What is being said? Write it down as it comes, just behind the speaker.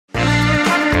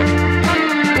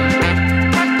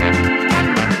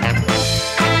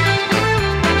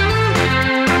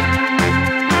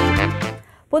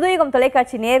புதுயுகம்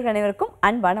தொலைக்காட்சி நேயர்கள் அனைவருக்கும்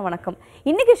அன்பான வணக்கம்.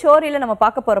 இன்னைக்கு ஷோரீல நம்ம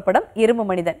பார்க்க போற படம் இரும்பு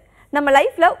மனிதன். நம்ம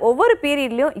லைஃப்ல ஒவ்வொரு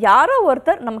பீரியட்லயும் யாரோ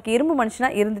ஒருத்தர் நமக்கு இரும்பு மனுஷனா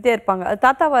இருந்துட்டே இருப்பாங்க. அது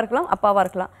தாத்தாவா இருக்கலாம், அப்பாவா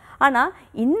இருக்கலாம். ஆனா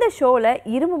இந்த ஷோல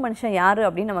இரும்பு மனுஷன் யாரு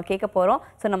அப்படின்னு நம்ம கேட்க போறோம்.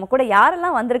 ஸோ நம்ம கூட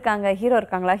யாரெல்லாம் வந்திருக்காங்க, ஹீரோ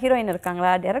இருக்காங்களா, ஹீரோயின்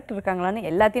இருக்காங்களா, டைரக்டர் இருக்காங்களான்னு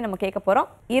எல்லாத்தையும் நம்ம கேட்க போறோம்.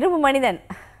 இரும்பு மனிதன்,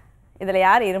 இதுல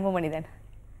யார் இரும்பு மனிதன்?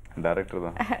 டைரக்டர்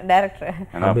தான். டைரக்டர்.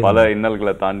 ஆனா பல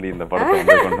இன்னல்களை தாண்டி இந்த படத்தை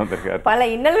வந்து கொண்டு வந்திருக்காரு. பல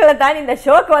இன்னல்களை தாண்டி இந்த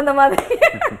ஷோக்கு வந்த மாதிரி.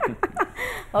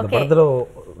 ஓகே. படத்துல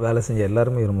வேலை செஞ்ச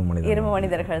எல்லாரும் இரும்பு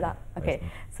மனிதர்கள் தான். ஓகே.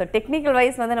 ஸோ டெக்னிக்கல்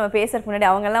வைஸ் வந்து நம்ம பேசுறதுக்கு முன்னாடி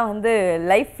அவங்கெல்லாம் வந்து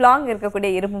லைஃப் லாங் இருக்கக்கூடிய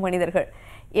இரும்பு மனிதர்கள்.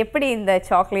 எப்படி இந்த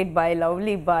chocolate boy,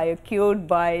 lovely bye, cute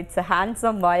bye, it's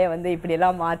handsome பாயை வந்து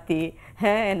இப்படியெல்லாம் மாற்றி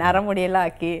நரமுடியெல்லாம்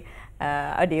ஆக்கி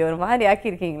அப்படி ஒரு மாதிரி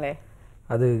ஆக்கியிருக்கீங்களே?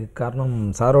 அது காரணம்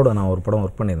சாரோட நான் ஒரு படம்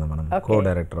ஒர்க் பண்ணியிருந்தேன் மேடம், கோ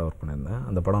டைரக்டராக ஒர்க் பண்ணியிருந்தேன்.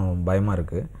 அந்த படம் பயமாக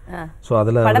இருக்குது. ஸோ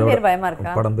அதில் படம் பேர்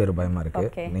பயமாக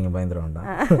இருக்குது, நீங்கள் பயந்துட வேண்டாம்.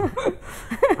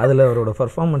 அதில் அவரோட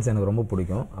பர்ஃபார்மன்ஸ் எனக்கு ரொம்ப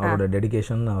பிடிக்கும். அவரோட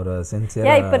டெடிகேஷன், அவரோட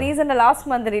சின்சியர். இப்போ ரீசெண்டாக லாஸ்ட்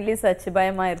மந்த் ரிலீஸ் ஆச்சு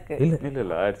பயமாக இருக்குது.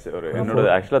 இல்லை ஆயிடுச்சு. என்னோட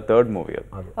ஆக்சுவலாக தேர்ட் மூவி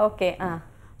அது. ஓகே.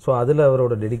 ஸோ அதில்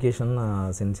அவரோட டெடிகேஷன்,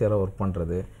 சின்சியராக ஒர்க்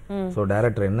பண்ணுறது. ஸோ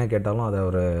டைரக்டர் என்ன கேட்டாலும் அதை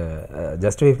அவர்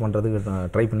ஜஸ்டிஃபை பண்ணுறதுக்கு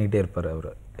ட்ரை பண்ணிகிட்டே இருப்பார்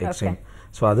அவர், எக்ஸ்ட்ரீம்.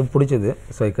 ஸோ அது பிடிச்சது.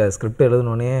 ஸோ ஸ்கிரிப்ட்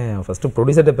எழுதினோடனே ஃபஸ்ட்டு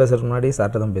ப்ரொடியூசர்கிட்ட பேசுகிறதுக்கு முன்னாடி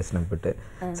சார்ட்ட தான் பேசினேன். போய்ட்டு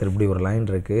சரி இப்படி ஒரு லைன்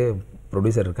இருக்குது,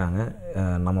 ப்ரொடியூசர் இருக்காங்க,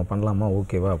 நம்ம பண்ணலாமா,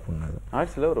 ஓகேவா அப்படின்னாரு.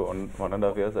 ஆயிடுச்சுல ஒரு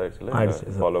 1.5 years ஆயிடுச்சுல.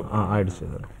 ஆயிடுச்சு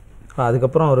சார்.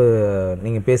 அதுக்கப்புறம் அவர்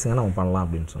நீங்கள் பேசுங்க நம்ம பண்ணலாம்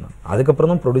அப்படின்னு சொன்னாங்க.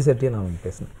 அதுக்கப்புறம் தான் ப்ரொடியூசர்கிட்டே நான்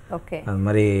பேசினேன். ஓகே. அது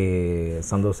மாதிரி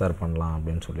சந்தோஷ் சார் பண்ணலாம்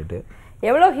அப்படின்னு சொல்லிட்டு.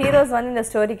 எவ்வளோ ஹீரோஸ் வந்து இந்த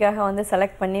ஸ்டோரிக்காக வந்து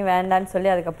செலக்ட் பண்ணி வேண்டான்னு சொல்லி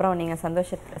அதுக்கப்புறம் நீங்கள்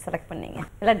சந்தோஷத்தை செலக்ட் பண்ணீங்க?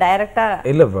 இல்லை டைரெக்டாக?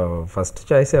 இல்லை, ஃபர்ஸ்ட்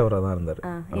சாய்ஸே அவராக தான் இருந்தார்.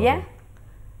 ஏன்?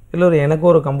 இல்லை, ஒரு எனக்கு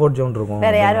ஒரு கம்ஃபர்ட் ஜோன் இருக்கும்.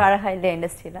 வேறு யாரும் அழகாக இல்லையா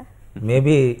இண்டஸ்ட்ரியில்?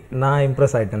 மேபி நான்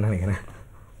இம்ப்ரெஸ் ஆகிட்டேன்னு நினைக்கிறேன்.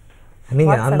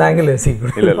 நீங்கள் அந்த ஆங்கிள்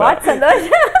இல்லை.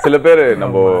 சில பேர்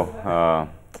நம்ம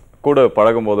கூட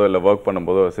பழகும் போதோ இல்லை ஒர்க்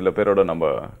பண்ணும்போதோ சில பேரோட நம்ம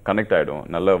கனெக்ட் ஆகிடும்,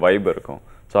 நல்ல வைப் இருக்கும்.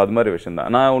 ஸோ அது மாதிரி விஷயம் தான்.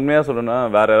 நான் உண்மையாக சொல்லணும்னா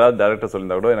வேறு யாராவது டேரக்டர்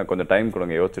சொல்லியிருந்தா கூட எனக்கு கொஞ்சம் டைம்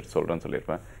கொடுங்க, யோசிச்சுட்டு சொல்கிறேன்னு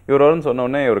சொல்லியிருப்பேன். இவர் வரும்னு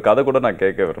சொன்னோடனே இவர் கதை கூட நான்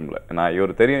கேட்க விரும்பல. நான்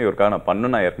இவர் தெரியும், இவருக்காக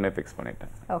நான் நான் ஏற்கனவே ஃபிக்ஸ்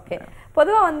பண்ணிட்டேன். ஓகே.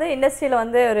 பொதுவாக வந்து இண்டஸ்ட்ரியில்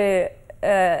வந்து ஒரு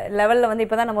லெவலில் வந்து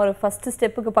இப்போ தான் நம்ம ஒரு ஃபஸ்ட்டு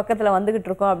ஸ்டெப்புக்கு பக்கத்தில் வந்துக்கிட்டு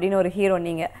இருக்கோம் அப்படின்னு ஒரு ஹீரோ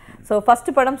நீங்கள். ஸோ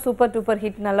ஃபஸ்ட்டு படம் சூப்பர் டூப்பர்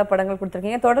ஹிட், நல்ல படங்கள்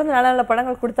கொடுத்துருக்கீங்க. தொடர்ந்து நல்ல நல்ல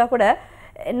படங்கள் கொடுத்தா கூட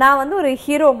நான் வந்து ஒரு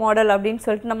ஹீரோ மாடல் அப்படின்னு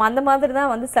சொல்லிட்டு நம்ம அந்த மாதிரி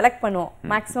தான் வந்து செலக்ட் பண்ணுவோம்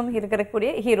மேக்ஸிமம் இருக்கக்கூடிய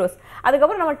ஹீரோஸ்.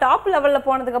 அதுக்கப்புறம் நம்ம டாப் லெவலில்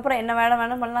போனதுக்கப்புறம் என்ன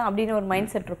வேணும் பண்ணலாம் அப்படின்னு ஒரு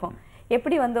மைண்ட் செட் இருக்கும்.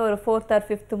 எப்படி வந்து ஒரு 4th or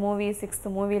 5th movie 6th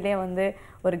மூவிலே வந்து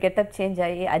ஒரு கெட்டப் சேஞ்ச்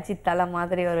ஆகி அஜித் தலை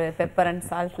மாதிரி ஒரு பெப்பர் அண்ட்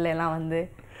சால்ட்லாம் வந்து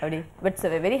அப்படி பட்ஸ்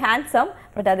வெரி ஹேண்ட்ஸம்.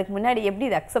 பட் அதுக்கு முன்னாடி எப்படி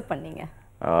இதை அக்செப்ட் பண்ணீங்க?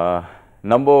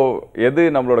 நம்ம எது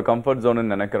நம்மளோட கம்ஃபர்ட் ஜோன்னு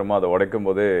நினைக்கிறோமோ அதை உடைக்கும்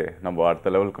போதே நம்ம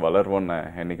அடுத்த லெவலுக்கு வளருவோன்னு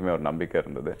என்றைக்குமே ஒரு நம்பிக்கை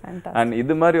இருந்தது. அண்ட்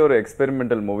இது மாதிரி ஒரு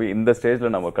எக்ஸ்பெரிமெண்டல் மூவி இந்த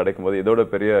ஸ்டேஜில் நம்ம கிடைக்கும் போது இதோட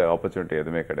பெரிய ஆப்பர்ச்சுனிட்டி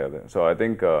எதுவுமே கிடையாது. ஸோ ஐ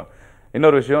திங்க்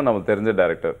இன்னொரு விஷயம், நம்ம தெரிஞ்ச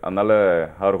டேரக்டர், அதனால்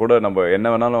அவர் கூட நம்ம என்ன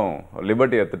வேணாலும்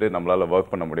லிபர்ட்டி எடுத்துகிட்டு நம்மளால்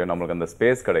ஒர்க் பண்ண முடியும். நம்மளுக்கு அந்த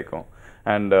ஸ்பேஸ் கிடைக்கும்.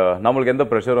 அண்ட் நம்மளுக்கு எந்த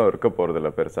ப்ரெஷரும் இருக்க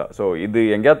போகிறதில்ல பெருசாக. ஸோ இது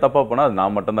எங்கேயாவது தப்பாக போனால் அது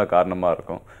நான் மட்டும்தான் காரணமாக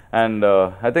இருக்கும். அண்ட்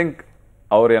ஐ திங்க்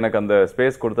அவர் எனக்கு அந்த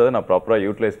ஸ்பேஸ் கொடுத்ததை நான் ப்ராப்பராக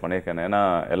யூட்டிலைஸ் பண்ணியிருக்கேன். ஏன்னா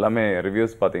எல்லாமே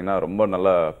ரிவ்யூஸ் பார்த்தீங்கன்னா ரொம்ப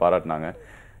நல்லா பாராட்டினாங்க.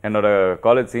 என்னோடய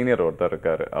காலேஜ் சீனியர் ஒருத்தர்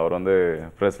இருக்கார், அவர் வந்து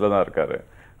ப்ரெஸ்ஸில் தான் இருக்கார்.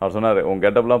 அவர் சொன்னார், உங்கள்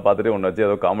கெட்டப்லாம் பார்த்துட்டு உன்னை வச்சு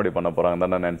ஏதோ காமெடி பண்ண போகிறாங்க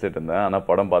தான் நான் நினச்சிட்டு இருந்தேன். ஆனால்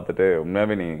படம் பார்த்துட்டு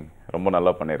உண்மையாகவே நீ ரொம்ப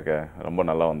நல்லா பண்ணியிருக்க, ரொம்ப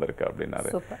நல்லா வந்திருக்க அப்படின்னாரு.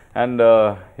 அண்ட்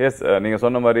எஸ், நீங்கள்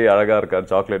சொன்ன மாதிரி அழகாக இருக்கார்,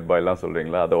 சாக்லேட் பாய்லாம்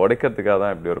சொல்கிறீங்களா, அதை உடைக்கிறதுக்காக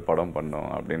தான் இப்படி ஒரு படம் பண்ணோம்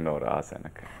அப்படின்னு ஒரு ஆசை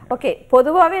எனக்கு. ஓகே.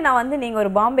 பொதுவாகவே நான் வந்து நீங்கள்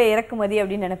ஒரு பாம்பே இறக்குமதி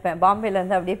அப்படின்னு நினைப்பேன்.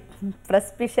 பாம்பேலேருந்து அப்படியே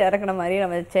ஃப்ரெஷ் ஃபிஷ் இறக்குன மாதிரி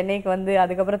நம்ம சென்னைக்கு வந்து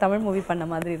அதுக்கப்புறம் தமிழ் மூவி பண்ண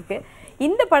மாதிரி இருக்குது.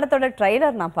 இந்த படத்தோட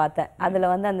ட்ரைலர் நான் பார்த்தேன்.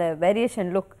 அதில் வந்து அந்த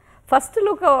variation look, first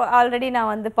look already நான்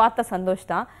வந்து பார்த்த சந்தோஷ்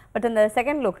தான். பட் அந்த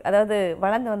செகண்ட் லுக், அதாவது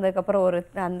வளர்ந்து வந்ததுக்கப்புறம் ஒரு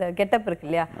அந்த கெட்டப் இருக்கு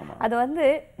இல்லையா, அது வந்து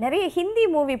நிறைய ஹிந்தி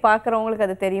மூவி பார்க்குறவங்களுக்கு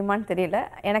அது தெரியுமான்னு தெரியல.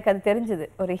 எனக்கு அது தெரிஞ்சுது.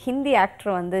 ஒரு ஹிந்தி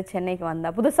ஆக்டர் வந்து சென்னைக்கு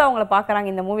வந்தால் புதுசாக அவங்கள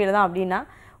பார்க்குறாங்க இந்த மூவியில் தான் அப்படின்னா,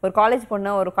 ஒரு காலேஜ்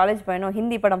பொண்ணு ஒரு காலேஜ் பையனும்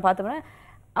ஹிந்தி படம் பார்த்தோம்னா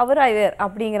அவரா இவர்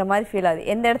அப்படிங்கிற மாதிரி ஃபீல் ஆகுது.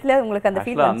 எந்த இடத்துல உங்களுக்கு அந்த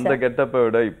ஃபீல்? அந்த கெட்டப்பை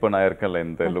விட இப்போ நான் இருக்கேன்ல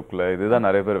இந்த லுக்ல, இதுதான்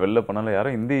நிறைய பேர் வெளில பண்ணாலும்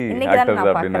யாரும் ஹிந்தி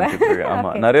ஆக்டர்ஸ் அப்படின்னு நினைச்சிட்டு இருக்கேன்.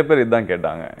 ஆமா, நிறைய பேர் இதுதான்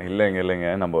கேட்டாங்க.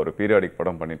 இல்லைங்க நம்ம ஒரு பீரியாடிக்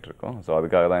படம் பண்ணிட்டு இருக்கோம், ஸோ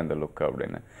அதுக்காக தான் இந்த லுக்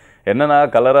அப்படின்னு. என்னன்னா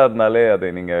கலராக இருந்தாலே அது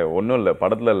நீங்கள் ஒன்றும் இல்லை,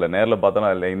 படத்தில் இல்லை, நேரில் பார்த்தோன்னா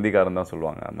இல்லை ஹிந்திக்காரன் தான்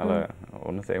சொல்லுவாங்க. அதனால்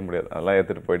ஒன்றும் செய்ய முடியாது, அதெல்லாம்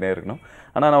ஏற்றுட்டு போயிட்டே இருக்கணும்.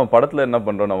 ஆனால் நம்ம படத்தில் என்ன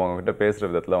பண்ணுறோம், நம்ம அவங்ககிட்ட பேசுகிற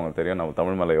விதத்தில் அவங்க தெரியும் நம்ம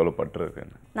தமிழ் மேலே எவ்வளோ பற்று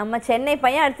இருக்குன்னு. நம்ம சென்னை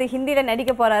பையன் அடுத்து ஹிந்தியில்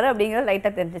நடிக்க போகிறாரு அப்படிங்கிறது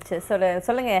லைட்டாக தெரிஞ்சிச்சு.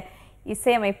 சொல்லுங்கள்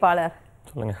இசையமைப்பாளர்,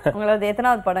 சொல்லுங்கள் உங்களோட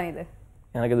எத்தனாவது படம் இது?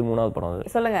 எனக்கு இது 3வது படம்.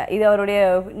 அது சொல்லுங்கள். இது அவருடைய,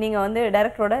 நீங்கள் வந்து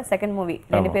டைரக்டரோட செகண்ட் மூவி,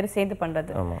 2 பேரும் சேர்ந்து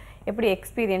பண்ணுறது. எப்படி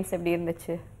எக்ஸ்பீரியன்ஸ் எப்படி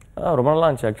இருந்துச்சு? ரொம்ப நல்லா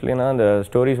இருந்துச்சு ஆக்சுவலி. நான் அந்த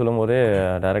ஸ்டோரி சொல்லும் போதே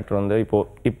டேரக்டர் வந்து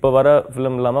இப்போ வர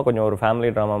ஃபிலிம் இல்லாமல் கொஞ்சம் ஒரு ஃபேமிலி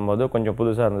ட்ராமா போது கொஞ்சம்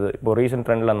புதுசாக இருந்தது. இப்போ ரீசெண்ட்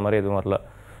ட்ரெண்டில் அந்த மாதிரி எதுவும் வரல.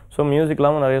 ஸோ மியூசிக்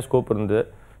இல்லாமல் நிறைய ஸ்கோப் இருந்தது.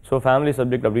 ஸோ ஃபேமிலி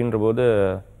சப்ஜெக்ட் அப்படின்ற போது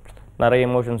நிறைய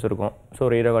எமோஷன்ஸ் இருக்கும். ஸோ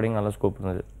ரீ ரெக்கார்டிங் நல்ல ஸ்கோப்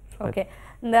இருந்தது. ஓகே,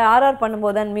 இந்த ஆர்ஆர்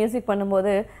பண்ணும்போது அண்ட் மியூசிக்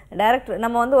பண்ணும்போது டைரக்டர்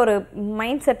நம்ம வந்து ஒரு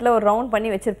மைண்ட் செட்டில் ஒரு ரவுண்ட் பண்ணி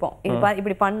வச்சுருப்போம்,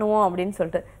 இப்படி பண்ணுவோம் அப்படின்னு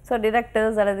சொல்லிட்டு. ஸோ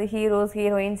டிரெக்டர்ஸ் அல்லது ஹீரோஸ்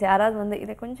ஹீரோயின்ஸ் யாராவது வந்து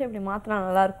இதை கொஞ்சம் இப்படி மாற்றினா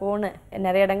நல்லாயிருக்கும்னு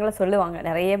நிறைய இடங்களில் சொல்லுவாங்க.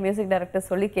 நிறைய மியூசிக்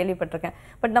டைரக்டர்ஸ் சொல்லி கேள்விப்பட்டிருக்கேன்.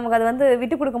 பட் நமக்கு அது வந்து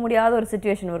விட்டு கொடுக்க முடியாத ஒரு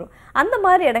சுச்சுவேஷன் வரும். அந்த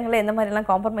மாதிரி இடங்களில் எந்த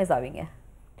மாதிரிலாம் காம்ப்ரமைஸ் ஆவீங்க?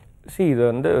 இது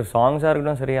வந்து சாங்ஸாக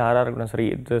இருக்கட்டும் சரி, யாராக இருக்கட்டும் சரி,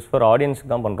 இட்ஸ் ஃபார்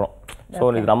ஆடியன்ஸுக்கு தான் பண்ணுறோம். ஸோ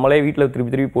இது நம்மளே வீட்டில்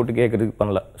திருப்பி போட்டு கேட்குறதுக்கு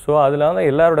பண்ணல. ஸோ அதில் வந்து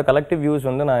எல்லாரோட கலெக்டிவ் வியூஸ்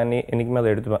வந்து நான் என்றைக்குமே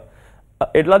அதை எடுத்துப்பேன்.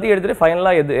 எல்லாத்தையும் எடுத்துகிட்டு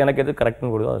ஃபைனலாக எனக்கு எது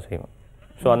கரெக்ட்னு கொடுத்தோ அதை செய்வேன்.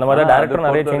 ஸோ அந்த மாதிரி தான் டேரக்டர்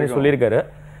நிறைய சேஞ்சஸ் சொல்லியிருக்காரு.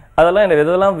 அதெல்லாம்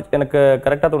எதெல்லாம் எனக்கு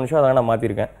கரெக்டாக தோணுச்சோ அதெல்லாம் நான்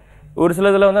மாற்றிருக்கேன். ஒரு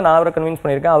சில இதில் வந்து நான் அவரை கன்வின்ஸ்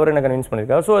பண்ணியிருக்கேன், அவர் என்ன கன்வின்ஸ்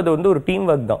பண்ணியிருக்காரு. ஸோ அது வந்து ஒரு டீம்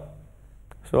ஒர்க் தான்.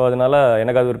 ஸோ அதனால்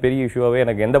எனக்கு அது ஒரு பெரிய இஷ்யூவாகவே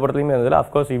எனக்கு எந்த படத்துலையுமே இருந்ததில்லை.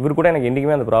 அஃப்கோர்ஸ் இவர் கூட எனக்கு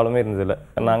என்றைக்குமே அந்த ப்ராப்ளமே இருந்ததில்லை.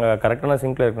 நாங்கள் கரெக்டான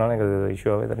சிங்கில் இருக்கனால எனக்கு அது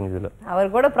இஷ்யூவாகவே தெரிஞ்சதில்லை.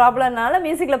 அவர் கூட ப்ராப்ளம்னால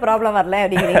மியூசிக்கில் ப்ராப்ளம் வரல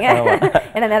அப்படிங்கிறீங்க.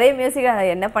 ஏன்னா நிறைய மியூசிக்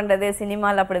என்ன பண்ணுறது,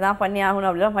 சினிமாவில் அப்படி தான் பண்ணி ஆகணும்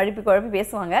அப்படிலாம் குழப்பி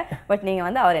பேசுவாங்க. பட் நீங்கள்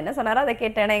வந்து அவர் என்ன சொன்னாரோ அதை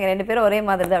கேட்டேன்னா எங்கள் 2 பேரும் ஒரே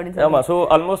மாதிரி தான் அப்படின்னு சொல்லி. ஆமாம். ஸோ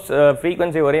ஆல்மோஸ்ட்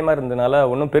ஃப்ரீக்வன்சி ஒரே மாதிரி இருந்ததுனால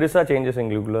ஒன்றும் பெருசாக சேஞ்சஸ்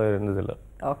எங்களுக்குள்ளே இருந்ததில்லை.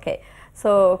 ஓகே, ஸோ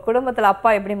குடும்பத்தில் அப்பா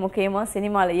எப்படி முக்கியமோ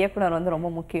சினிமாவில் இயக்குனர் வந்து ரொம்ப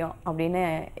முக்கியம் அப்படின்னு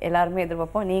எல்லாருமே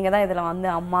எதிர்பார்ப்போம். நீங்கள் தான் இதில் வந்து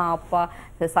அம்மா அப்பா,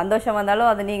 சந்தோஷம் வந்தாலும்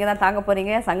அதை நீங்கள் தான் தாங்க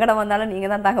போகிறீங்க, சங்கடம் வந்தாலும்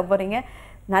நீங்கள் தான் தாங்க போகிறீங்க,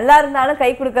 நல்லா இருந்தாலும் கை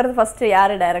கொடுக்கறது ஃபர்ஸ்ட்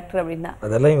யாரு டைரக்டர் அப்படின்னா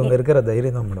அதெல்லாம் இவங்க இருக்கிற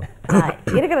தைரியம் தான் மேடம்.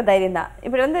 இருக்கிற தைரியம் தான்.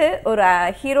 இப்படி வந்து ஒரு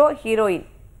ஹீரோ ஹீரோயின்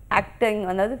ஆக்டிங்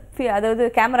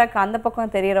அதாவது கேமராக்கு அந்த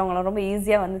பக்கம் தெரியறவங்களும் ரொம்ப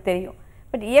ஈஸியாக வந்து தெரியும்.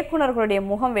 பட் இயக்குனர்களுடைய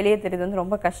முகம் வெளியே தெரியுது வந்து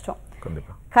ரொம்ப கஷ்டம்.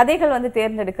 கதைகள் வந்து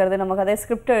தேர்ந்தெடுக்கிறது, நம்ம கதை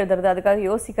ஸ்கிரிப்ட் எழுதுறது, அதுக்காக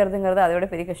யோசிக்கிறதுங்கிறது அதோட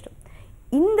பெரிய கஷ்டம்.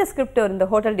 இந்த ஸ்கிரிப்ட் இந்த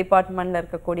ஹோட்டல் டிபார்ட்மெண்ட்டில்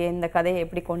இருக்கக்கூடிய இந்த கதையை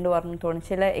எப்படி கொண்டு வரணும்னு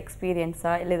தோணுச்சு? இல்லை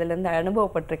எக்ஸ்பீரியன்ஸா, இல்லை இதுலேருந்து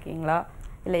அனுபவப்பட்டிருக்கீங்களா,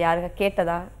 இல்லை யாருக்கா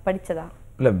கேட்டதா, படித்ததா?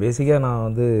 இல்லை, பேசிக்காக நான்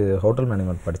வந்து ஹோட்டல்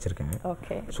மேனேஜ்மெண்ட் படிச்சிருக்கேன்.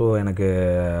 ஓகே. ஸோ எனக்கு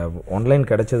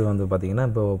ஆன்லைன் கிடைச்சது வந்து பார்த்திங்கன்னா,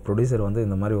 இப்போ ப்ரொடியூசர் வந்து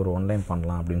இந்த மாதிரி ஒரு ஆன்லைன்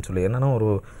பண்ணலாம் அப்படின்னு சொல்லி, என்னென்னா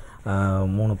ஒரு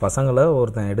 3 பசங்களை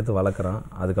ஒருத்தன் எடுத்து வளர்க்குறான்,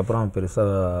 அதுக்கப்புறம் பெருசாக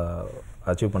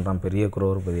அச்சீவ் பண்ணுறான், பெரிய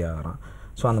குரோர்பதி ஆகிறான்.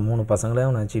 ஸோ அந்த 3 பசங்களே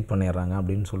அவனை அச்சீவ் பண்ணிடுறாங்க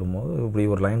அப்படின்னு சொல்லும்போது இப்படி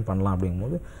ஒரு லைன் பண்ணலாம்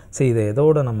அப்படிங்கும்போது, சரி இதை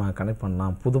எதோட நம்ம கனெக்ட்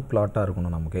பண்ணலாம், புது பிளாட்டாக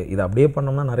இருக்கணும் நமக்கு, இதை அப்படியே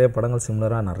பண்ணோம்னா நிறைய படங்கள்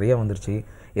சிமிலராக நிறைய வந்துருச்சு,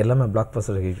 எல்லாமே பிளாக்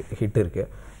பஸ்டர் ஹிட் இருக்குது.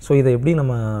 ஸோ இதை எப்படி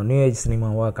நம்ம நியூ ஏஜ்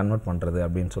சினிமாவாக கன்வெர்ட் பண்ணுறது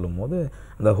அப்படின்னு சொல்லும்போது,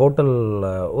 அந்த ஹோட்டலில்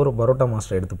ஒரு பரோட்டா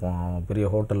மாஸ்டர் எடுத்துப்போம், அவன் பெரிய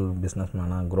ஹோட்டல் பிஸ்னஸ்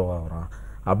மேனாக க்ரோ ஆகிறான்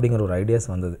அப்படிங்கிற ஒரு ஐடியாஸ்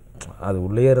வந்தது. அது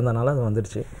உள்ளே இருந்தனால அது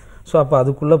வந்துடுச்சு. ஸோ அப்போ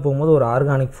அதுக்குள்ளே போகும்போது ஒரு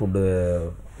ஆர்கானிக் ஃபுட்டு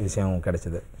விஷயம்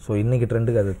கிடச்சிது. ஸோ இன்றைக்கி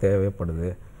ட்ரெண்டுக்கு அது தேவைப்படுது.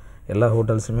 எல்லா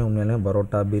ஹோட்டல்ஸுமே உண்மையிலேயும்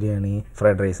பரோட்டா, பிரியாணி,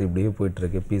 ஃப்ரைட் ரைஸ் இப்படியே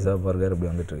போயிட்டுருக்கு, பீஸா, பர்கர் இப்படி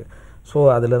வந்துட்டுருக்கு. ஸோ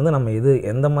அதுலேருந்து நம்ம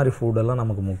எந்த மாதிரி ஃபுட்டெல்லாம்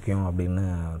நமக்கு முக்கியம் அப்படின்னு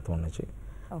தோணுச்சு.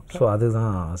 ஸோ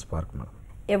அதுதான் ஸ்பார்க் மேடம்.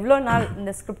 எவ்வளோ நாள்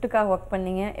இந்த ஸ்கிரிப்டுக்காக ஒர்க்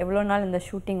பண்ணீங்க? எவ்வளோ நாள் இந்த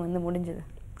ஷூட்டிங் வந்து முடிஞ்சது?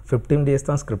 15 days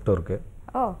தான் ஸ்கிரிப்ட் ஒர்க்கு.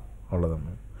 ஓ, அவ்வளோதான்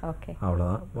மேம். ஓகே,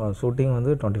 அவ்வளோதான். ஷூட்டிங்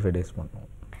வந்து 25 days பண்ணோம்.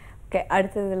 ஓகே.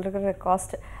 அடுத்தது இதில் இருக்கிற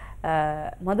காஸ்ட்,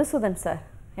 மதுசூதன் சார்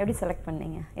எப்படி செலக்ட்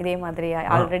பண்ணீங்க? இதே மாதிரி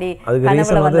ஆல்ரெடி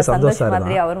கனவுல வந்த சந்தோஷ்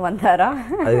மாதிரி அவரும் வந்தாரா?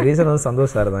 அது ரீசன் வந்து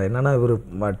சந்தோஷ் சார் தான். என்னன்னா இவர்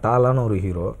டாலான ஒரு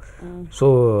ஹீரோ. ஸோ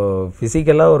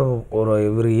ஃபிசிக்கலாக ஒரு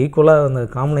இவர் ஈக்குவலாக அந்த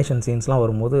காம்பினேஷன் சீன்ஸ்லாம்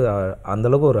வரும்போது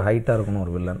அந்தளவுக்கு ஒரு ஹைட்டாக இருக்கணும்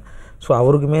ஒரு வில்லன். ஸோ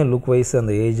அவருக்குமே லுக் வைஸ்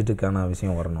அந்த ஏஜ்டுக்கான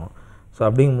விஷயம் வரணும். ஸோ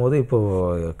அப்படிங்கும்போது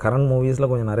இப்போது கரண்ட் மூவிஸில்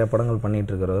கொஞ்சம் நிறைய படங்கள்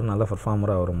பண்ணிகிட்டு இருக்கிறவர் நல்ல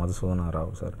பர்ஃபார்மராக அவர் மதுசூதன்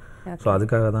ராவ் சார். ஸோ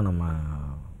அதுக்காக தான் நம்ம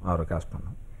அவரை காஸ்ட்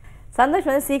பண்ணோம். சந்தோஷ்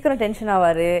வந்து சீக்கிரம் டென்ஷன்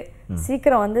ஆவார்,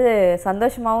 சீக்கிரம் வந்து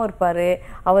சந்தோஷமாகவும் இருப்பார்.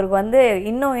 அவருக்கு வந்து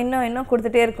இன்னும் இன்னும் இன்னும்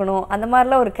கொடுத்துட்டே இருக்கணும், அந்த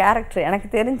மாதிரிலாம் ஒரு கேரக்டர் எனக்கு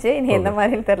தெரிஞ்சு. நீ எந்த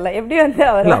மாதிரின்னு தெரில, எப்படி வந்து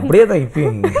அவர் அப்படியே தான் இப்போ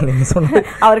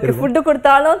அவருக்கு ஃபுட்டு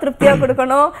கொடுத்தாலும் திருப்தியாக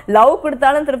கொடுக்கணும், லவ்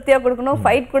கொடுத்தாலும் திருப்தியாக கொடுக்கணும்,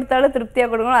 ஃபைட் கொடுத்தாலும்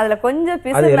திருப்தியாக கொடுக்கணும். அதில்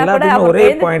கொஞ்சம் அது எல்லாத்துக்கும் ஒரே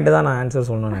பாயிண்ட் தான் நான் ஆன்சர்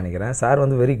சொல்லணும்னு நினைக்கிறேன். சார்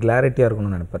வந்து வெரி கிளாரிட்டியாக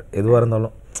இருக்கணும்னு நினைப்பார் எதுவாக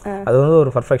இருந்தாலும். அது வந்து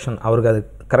ஒரு பர்ஃபெக்ஷன், அவருக்கு அது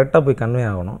கரெக்டாக போய் கன்வே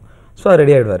ஆகணும். ஸோ அது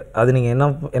ரெடி ஆகிடுவார். அது நீங்கள்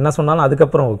என்ன சொன்னாலும்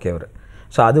அதுக்கப்புறம் ஓகே அவர்.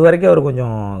 ஸோ அது வரைக்கும் அவர்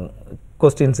கொஞ்சம்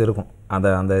கொஸ்டின்ஸ் இருக்கும்.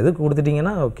 அந்த இதுக்கு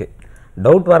கொடுத்துட்டிங்கன்னா ஓகே.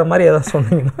 டவுட் வர மாதிரி ஏதாவது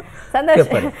சொன்னீங்கன்னா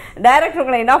சந்தோஷ் டைரக்டர்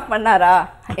உங்களை இனாஃப் பண்ணாரா?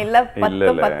 இல்ல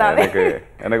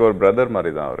எனக்கு ஒரு பிரதர்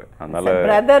மாதிரி தான் அவரு. அதனால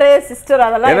பிரதர் சிஸ்டர்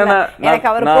அதெல்லாம் எனக்கு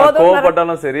அவர் போதும்.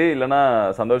 கோவப்பட்டாலும் சரி இல்லனா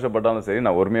சந்தோஷப்பட்டாலும் சரி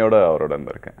நான் உரிமையோட அவரோட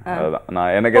இருந்திருக்கேன். அதுதான்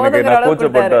நான் எனக்கு நான்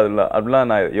கூச்சப்பட்டு அப்படிலாம்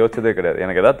நான் யோசிச்சதே கிடையாது.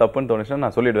 எனக்கு ஏதாவது தப்புன்னு தோணுச்சுன்னா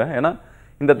நான் சொல்லிடுவேன். ஏன்னா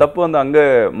இந்த தப்பு வந்து அங்கே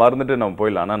மறந்துட்டு நம்ம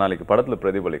போயிடலாம், ஆனால் நாளைக்கு படத்தில்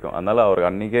பிரதிபலிக்கும். அதனால அவர்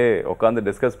அன்றைக்கே உட்காந்து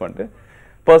டிஸ்கஸ் பண்ணிட்டு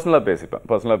பர்சனலாக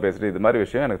பேசிட்டு இது மாதிரி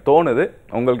விஷயம் எனக்கு தோணுது,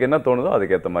 உங்களுக்கு என்ன தோணுதோ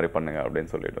அதுக்கேற்ற மாதிரி பண்ணுங்க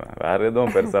அப்படின்னு சொல்லிடுவேன். வேற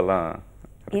எதுவும் பெருசாலாம்.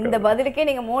 இந்த பதிலுக்கே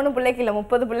நீங்கள் 3 பிள்ளைக்கு இல்லை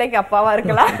 30 பிள்ளைக்கு அப்பாவா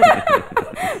இருக்கலாம்.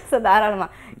 ஸோ தாராளமா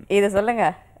இதை சொல்லுங்க.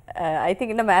 ஐ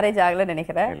திங்க் இன்னும் மேரேஜ் ஆகலைன்னு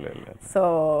நினைக்கிறேன். இல்லை இல்லை. ஸோ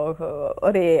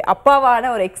ஒரு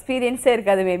அப்பாவான ஒரு எக்ஸ்பீரியன்ஸே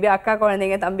இருக்காது. மேபி அக்கா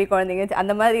குழந்தைங்க தம்பி குழந்தைங்க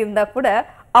அந்த மாதிரி இருந்தால் கூட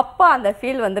அப்பா அந்த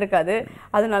ஃபீல் வந்திருக்காது.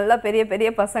 அது நல்லா பெரிய பெரிய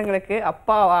பசங்களுக்கு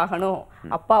அப்பா ஆகணும்,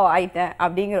 அப்பா ஆயிட்டேன்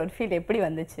அப்படிங்கிற ஒரு ஃபீல் எப்படி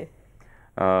வந்துச்சு?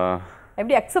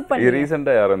 எப்படி அக்செப்ட் பண்ணி?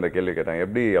 ரீசெண்டாக யாரும் இந்த கேள்வி கேட்டாங்க,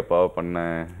 எப்படி அப்பாவை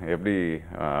பண்ணேன், எப்படி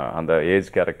அந்த ஏஜ்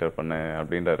கேரக்டர் பண்ணேன்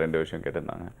அப்படின்ற 2 விஷயம்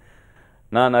கேட்டிருந்தாங்க.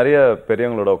 நான் நிறைய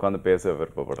பெரியவங்களோட உட்காந்து பேச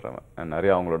விருப்பப்படுறேன்.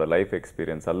 நிறைய அவங்களோட லைஃப்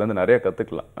எக்ஸ்பீரியன்ஸ் அதுலேருந்து நிறைய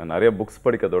கற்றுக்கலாம். நிறைய புக்ஸ்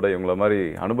படிக்கிறதோட இவங்கள மாதிரி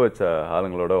அனுபவிச்ச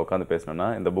ஆளுங்களோட உட்காந்து பேசினோன்னா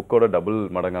இந்த புக்கோட டபுள்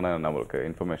மடங்கான நம்மளுக்கு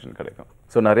இன்ஃபர்மேஷன் கிடைக்கும்.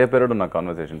 ஸோ நிறைய பேரோட நான்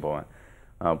கான்வர்சேஷன் போவேன்.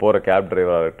 போகிற கேப்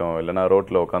டிரைவராக இருக்கட்டும், இல்லைனா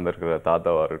ரோட்டில் உட்காந்துருக்கிற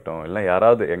தாத்தாவாக இருக்கட்டும், இல்லை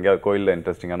யாராவது எங்கேயாவது கோயிலில்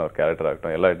இன்ட்ரெஸ்டிங்கான ஒரு கேரக்டராக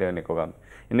இருக்கட்டும், எல்லாட்டையும் இன்னைக்கு உட்காந்து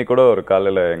இன்னைக்கு கூட ஒரு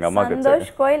காலையில் எங்கள் அம்மாக்கு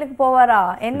சந்தோஷ் கோயிலுக்கு போவாரா?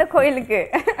 எந்த கோயிலுக்கு?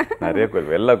 நிறைய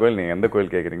கோயில், எல்லா கோயில். நீங்கள் எந்த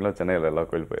கோயில் கேட்குறீங்களோ சென்னையில் எல்லா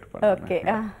கோயில் போயிருப்பேன். ஓகே.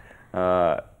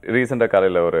 ரீசெண்டாக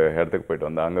காலையில் ஒரு இடத்துக்கு போயிட்டு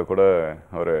வந்தேன். அங்கே கூட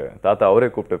ஒரு தாத்தா அவரே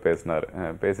கூப்பிட்டு பேசினார்.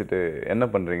 பேசிட்டு என்ன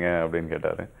பண்ணுறீங்க அப்படின்னு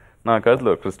கேட்டார். நான்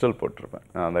கழுத்தில் ஒரு கிறிஸ்டல் போட்டிருப்பேன்.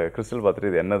 அந்த கிறிஸ்டல்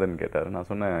பார்த்துட்டு இது என்னதுன்னு கேட்டார். நான்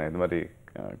சொன்னேன் இது மாதிரி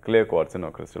கிளியர் குவார்ட்ஸ்னு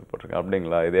ஒரு கிறிஸ்டல் போட்டிருக்கேன்.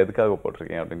 அப்படிங்களா, இது எதுக்காக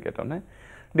போட்டிருக்கீங்க அப்படின்னு கேட்டோன்னே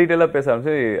டீட்டெயிலாக பேச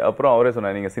ஆரம்பிச்சு அப்புறம் அவரே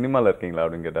சொன்னார் நீங்கள் சினிமாவில் இருக்கீங்களா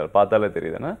அப்படின்னு கேட்டார். பார்த்தாலே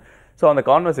தெரியுதுன்னா. ஸோ அந்த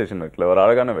கான்வர்சேஷன் இருக்குல்ல, ஒரு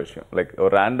அழகான விஷயம். லைக்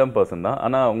ஒரு ரேண்டம் பர்சன் தான்,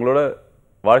 ஆனால் உங்களோட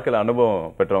வாழ்க்கையில்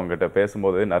அனுபவம் பெற்றவங்ககிட்ட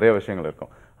பேசும்போது நிறைய விஷயங்கள்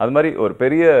இருக்கும். அது மாதிரி ஒரு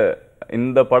பெரிய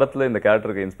இந்த படத்தில் இந்த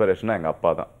கேரக்டருக்கு இன்ஸ்பிரேஷனாக எங்கள்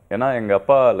அப்பா தான். ஏன்னா எங்கள்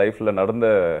அப்பா லைஃப்பில் நடந்த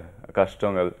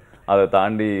கஷ்டங்கள் அதை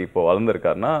தாண்டி இப்போது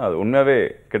வளர்ந்துருக்காருன்னா அது உண்மையாகவே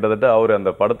கிட்டத்தட்ட அவர்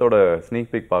அந்த படத்தோட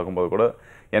ஸ்னீக் பீக் பார்க்கும்போது கூட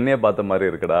என்னையே பார்த்த மாதிரி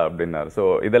இருக்குடா அப்படின்னாரு. ஸோ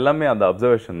இதெல்லாமே அந்த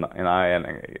அப்சர்வேஷன் தான்.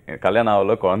 நான் கல்யாணம்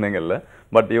ஆகல, குழந்தைங்க இல்லை,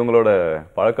 பட் இவங்களோட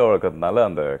பழக்க வழக்கத்தினால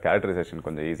அந்த கேரக்டரைசேஷன்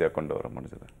கொஞ்சம் ஈஸியாக கொண்டு வர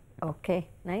முடிஞ்சது. Okay,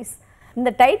 nice.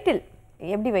 இந்த டைட்டில்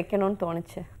எப்படி வைக்கணும்னு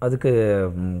தோணுச்சு? அதுக்கு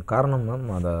காரணம்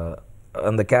மேம்,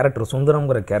 அந்த கேரக்டர்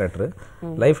சுந்தரம்ங்கிற கேரக்டர்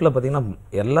லைஃப்பில் பார்த்தீங்கன்னா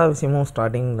எல்லா விஷயமும்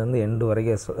ஸ்டார்டிங்லேருந்து எண்டு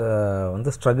வரைக்கும்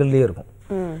வந்து ஸ்ட்ரகிள்லேயே இருக்கும்.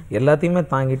 எல்லாத்தையுமே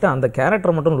தாங்கிட்டு அந்த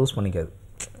கேரக்டரை மட்டும் லூஸ் பண்ணிக்காது.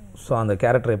 ஸோ அந்த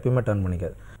கேரக்டர் எப்பயுமே டர்ன்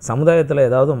பண்ணிக்காது. சமுதாயத்தில்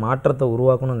ஏதாவது மாற்றத்தை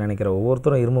உருவாக்கணும்னு நினைக்கிற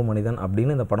ஒவ்வொருத்தரும் இரும்பு மனிதன்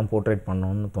அப்படின்னு இந்த படம் போர்ட்ரேட்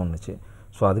பண்ணணும்னு தோணுச்சு.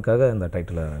 ஸோ அதுக்காக இந்த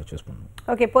டைட்டிலை சூஸ் பண்ணணும்.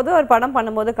 ஓகே, பொதுவாக ஒரு படம்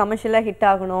பண்ணும்போது கமர்ஷியலாக ஹிட்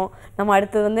ஆகணும், நம்ம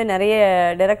அடுத்து வந்து நிறைய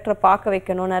டைரக்டரை பார்க்க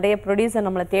வைக்கணும், நிறைய ப்ரொடியூசர்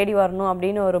நம்மளை தேடி வரணும்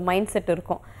அப்படின்னு ஒரு மைண்ட் செட்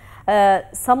இருக்கும்.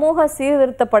 சமூக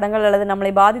சீர்திருத்த படங்கள் அல்லது நம்மளை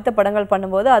பாதித்த படங்கள்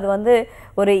பண்ணும்போது அது வந்து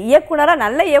ஒரு இயக்குனராக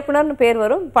நல்ல இயக்குனர்னு பேர்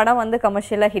வரும், படம் வந்து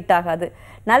கமர்ஷியலாக ஹிட் ஆகாது.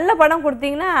 நல்ல படம்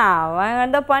கொடுத்தீங்கன்னா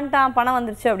அவன் தான் பண்ணிட்டான், பணம்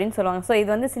வந்துருச்சு அப்படின்னு சொல்லுவாங்க. ஸோ இது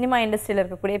வந்து சினிமா இண்டஸ்ட்ரியில்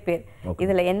இருக்கக்கூடிய பேர்.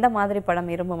 இதில் எந்த மாதிரி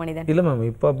படம் இரும்பு மனிதன்? இல்லை மேம்,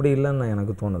 இப்போ அப்படி இல்லைன்னு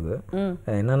எனக்கு தோணுது.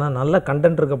 என்னென்னா நல்ல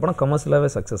கண்டென்ட் இருக்க படம் கமர்ஷியலாகவே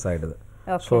சக்ஸஸ் ஆகிடுது.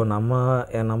 ஸோ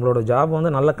நம்மளோட ஜாப்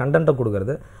வந்து நல்ல கண்டென்ட்டை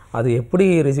கொடுக்குறது. அது எப்படி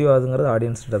ரிசீவ் ஆகுதுங்கிறது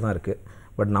ஆடியன்ஸ்கிட்ட தான் இருக்குது.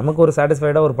 பட் நமக்கு ஒரு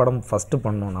சாட்டிஸ்ஃபைடாக ஒரு படம் ஃபஸ்ட்டு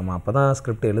பண்ணோம், நம்ம அப்போ தான்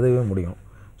ஸ்கிரிப்ட் எழுதவே முடியும்.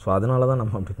 ஸோ அதனால தான்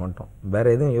நம்ம அப்படி பண்ணிட்டோம்,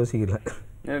 வேறு எதுவும் யோசிக்கல.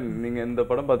 நீங்கள் இந்த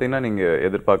படம் பார்த்தீங்கன்னா நீங்கள்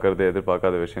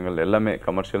எதிர்பார்க்காத விஷயங்கள் எல்லாமே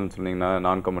கமர்ஷியல்னு சொன்னீங்கன்னா,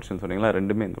 நான் கமர்ஷியல் சொன்னீங்கன்னா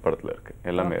ரெண்டுமே இந்த படத்தில் இருக்குது.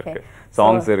 எல்லாமே இருக்குது.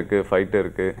 சாங்ஸ் இருக்குது, ஃபைட்டு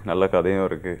இருக்குது, நல்ல கதையும்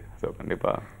இருக்குது. ஸோ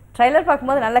கண்டிப்பாக ட்ரைலர்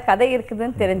பார்க்கும்போது நல்ல கதை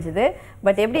இருக்குதுன்னு தெரிஞ்சுது.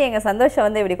 பட் எப்படி எங்கள் சந்தோஷம்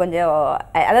வந்து இப்படி கொஞ்சம்,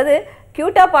 அதாவது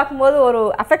க்யூட்டாக பார்க்கும்போது ஒரு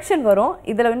அஃபெக்ஷன் வரும்,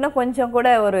 இதில் இன்னும் கொஞ்சம் கூட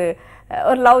ஒரு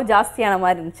லவ் ஜாஸ்தியான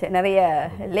மாதிரி இருந்துச்சு. நிறைய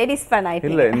லேடிஸ் ஃபேன் ஆகிட்டு.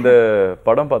 இல்லை, இந்த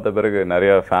படம் பார்த்த பிறகு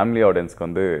நிறைய ஃபேமிலி ஆடியன்ஸ்க்கு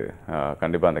வந்து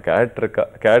கண்டிப்பாக அந்த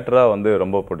கேரக்டராக வந்து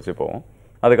ரொம்ப பிடிச்சி போகும்.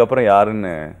 அதுக்கப்புறம்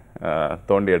யாருன்னு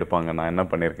தோண்டி எடுப்பாங்க, நான் என்ன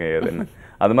பண்ணியிருக்கேன் ஏதுன்னு.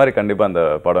 அது மாதிரி கண்டிப்பாக அந்த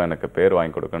படம் எனக்கு பேர்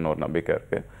வாங்கி கொடுக்கணும்னு ஒரு நம்பிக்கை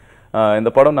இருக்குது. இந்த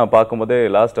படம் நான் பார்க்கும்போதே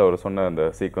லாஸ்ட் அவர் சொன்ன அந்த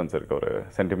சீக்வன்ஸ் இருக்குது, ஒரு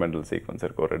சென்டிமெண்டல் சீக்வன்ஸ்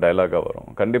இருக்குது, ஒரு டைலாகாக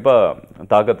வரும், கண்டிப்பாக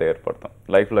தாக்கத்தை ஏற்படுத்தும்.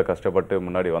 லைஃப்பில் கஷ்டப்பட்டு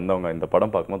முன்னாடி வந்தவங்க இந்த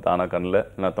படம் பார்க்கும்போது தானாக கண்ணில்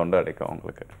இல்லைனா தொண்டை அடைக்கும்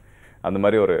அவங்களுக்கு. அந்த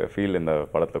மாதிரி ஒரு ஃபீல் இந்த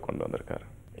படத்தில் கொண்டு வந்திருக்காரு.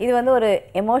 இது வந்து ஒரு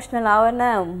எமோஷ்னலான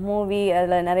மூவி,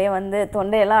 அதில் நிறைய வந்து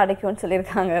தொண்டையெல்லாம் அடைக்கும்னு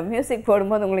சொல்லியிருக்காங்க. மியூசிக்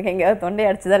போடும்போது உங்களுக்கு எங்கேயாவது தொண்டை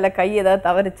அடிச்சதா, இல்லை கை ஏதாவது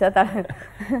தவறிச்சா?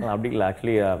 அப்படி இல்லை.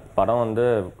 ஆக்சுவலி படம் வந்து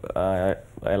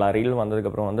எல்லா ரீலும்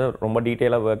வந்ததுக்கப்புறம் வந்து ரொம்ப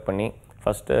டீட்டெயிலாக ஒர்க் பண்ணி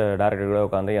ஃபஸ்ட்டு டேரக்டர் கூட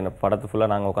உட்காந்து என்னை படத்தை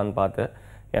ஃபுல்லாக நாங்கள் உட்காந்து பார்த்து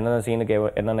என்னென்ன சீனுக்கு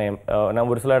என்னென்ன நம்ம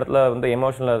ஒரு சில இடத்துல வந்து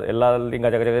எமோஷனல் எல்லாத்தையும்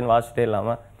கஜகஜன்னு வாசிட்டே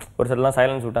இல்லாமல் ஒரு சிலலாம்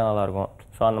சைலன்ஸ் விட்டால் நல்லாயிருக்கும்.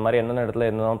 ஸோ அந்த மாதிரி என்னென்ன இடத்துல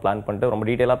என்னென்ன பிளான் பண்ணிட்டு ரொம்ப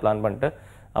டீட்டெயிலாக பிளான் பண்ணிட்டு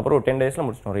அப்புறம் ஒரு 10 daysல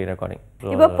முடிச்சிட்டோம் ரீ ரெக்கார்டிங்.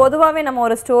 இப்போ பொதுவாகவே நம்ம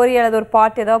ஒரு ஸ்டோரி அல்லது ஒரு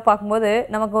பாட்டு ஏதாவது பார்க்கும்போது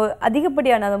நமக்கு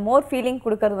அதிகப்படியான அந்த மோர் ஃபீலிங்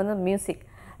கொடுக்கறது வந்து மியூசிக்.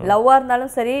 லவ்வாக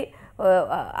இருந்தாலும் சரி,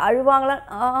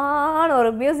 அழுவாங்களான்னு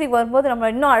ஒரு மியூசிக் வரும்போது நம்ம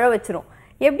இன்னும் அழ வச்சிரும்.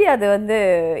 எப்படி அது வந்து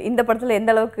இந்த படத்தில்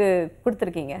எந்த அளவுக்கு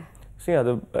கொடுத்துருக்கீங்க? சரி,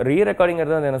 அது ரீ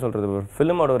ரெக்கார்டிங்கிறது வந்து என்ன சொல்கிறது, ஒரு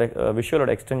ஃபிலிமோட ஒரு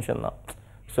விஷுவலோட எக்ஸ்டென்ஷன் தான்.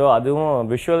 ஸோ அதுவும்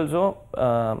விஷுவல்ஸும்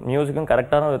மியூசிக்கும்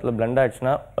கரெக்டான விதத்தில் பிளெண்ட்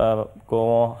ஆகிடுச்சுன்னா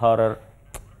கோவம், ஹாரர்,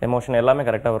 எமோஷன் எல்லாமே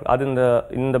கரெக்டாக இருக்கும். அது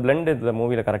இந்த பிளெண்ட் இந்த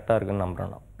மூவியில் கரெக்டாக இருக்குன்னு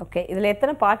நம்புறேன் நான். ஓகே, இதில்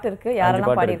எத்தனை பாட்டு இருக்குது,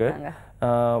 யாரெல்லாம் பாடியிருக்காங்க?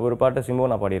 ஒரு பாட்டு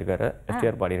சிம்பு நான் பாடியிருக்காரு,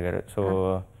 எஸ்டிஆர் பாடியிருக்காரு. ஸோ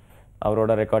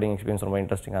அவரோட ரெக்கார்டிங் எக்ஸ்பீரியன்ஸ் ரொம்ப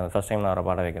இன்ட்ரெஸ்டிங்காக ஃபர்ஸ்ட் டைம் நான் அவரை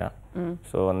பாட வைக்கிறேன்.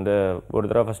 ஸோ வந்து ஒரு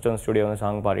தடவை ஃபஸ்ட்டு வந்து ஸ்டுடியோ வந்து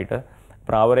சாங் பாடிட்டு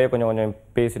அப்புறம் அவரே கொஞ்சம்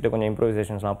பேசிட்டு கொஞ்சம்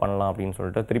இம்ப்ரோவைசேஷன்ஸ்லாம் பண்ணலாம் அப்படின்னு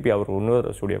சொல்லிட்டு திருப்பி அவர்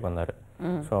இன்னொரு ஸ்டுடியோக்கு வந்தார்.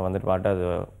 ஸோ வந்துட்டு பாட்டு அது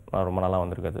ரொம்ப நல்லா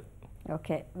வந்திருக்குது.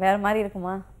 ஓகே, வேற மாதிரி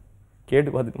இருக்குமா? கேட்டு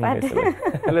பார்த்துட்டு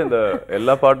இல்லை, இந்த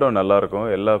எல்லா பாட்டும் நல்லா இருக்கும்.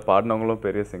 எல்லா பாடினவங்களும்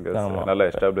பெரிய சிங்கர்ஸ், நல்ல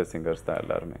எஸ்டாப்ளிஷ் சிங்கர்ஸ் தான்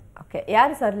எல்லாருமே. ஓகே,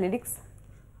 யார் sir lyrics?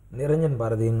 Niranjan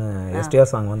பாரதின்னு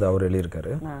STR song வந்து அவர்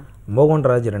எழுதியிருக்காரு.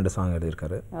 மோகன்ராஜ் 2 சாங்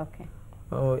எழுதியிருக்காரு. ஓகே,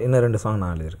 இன்னும் 2 சாங்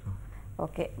நான் எழுதியிருக்கேன்.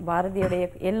 ஓகே, பாரதியோடைய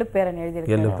எள்ளு பேரன்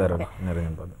எழுதியிருக்காரு. எள்ளு பேரன்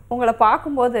நிரஞ்சன் பாரதி. உங்களை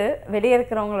பார்க்கும்போது வெளியே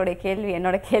இருக்கிறவங்களுடைய கேள்வி,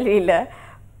 என்னோட கேள்வி இல்லை,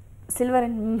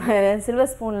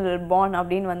 சில்வர் ஸ்பூன் பார்ன்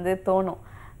அப்படின்னு வந்து தோணும்.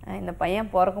 இந்த பையன்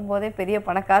பிறக்கும் போதே பெரிய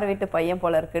பணக்கார வீட்டு பையன்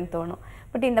போல இருக்குன்னு தோணும்.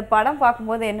 பட் இந்த படம்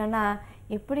பார்க்கும்போது என்னென்னா,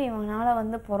 எப்படி இவனால்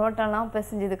வந்து பரோட்டாலாம்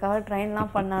பிசைஞ்சதுக்காக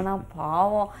ட்ரெயின்லாம் பண்ணானா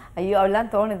பாவம், ஐயோ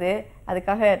அப்படிலாம் தோணுது.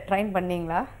 அதுக்காக ட்ரெயின்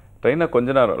பண்ணீங்களா? ட்ரெயினை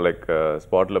கொஞ்ச நேரம் லைக்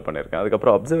ஸ்பாட்டில் பண்ணியிருக்கேன்.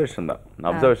 அதுக்கப்புறம் அப்சர்வேஷன் தான்.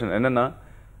 அப்சர்வேஷன் என்னென்னா,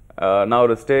 நான்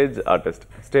ஒரு ஸ்டேஜ் ஆர்டிஸ்ட்.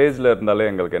 ஸ்டேஜில் இருந்தாலே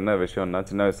எங்களுக்கு என்ன விஷயம்னா,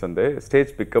 சின்ன வயசுலேருந்தே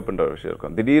ஸ்டேஜ் பிக்கப்ன்ற ஒரு விஷயம்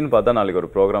இருக்கும். திடீர்னு பார்த்தா நாளைக்கு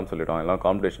ஒரு ப்ரோக்ராம் சொல்லிவிடுவோம், எல்லாம்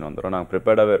காம்படிஷன் வந்துடும், நாங்கள்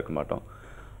ப்ரிப்பேர்டாகவே இருக்க மாட்டோம்.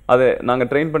 அதை நாங்கள்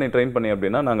ட்ரெயின் பண்ணி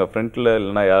அப்படின்னா நாங்கள் ஃப்ரண்ட்டில்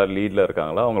இல்லைனா யார் லீடில்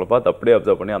இருக்காங்களோ அவங்கள பார்த்து அப்படியே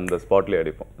அப்சர்வ் பண்ணி அந்த ஸ்பாட்லேயே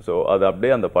அடிப்போம். ஸோ அது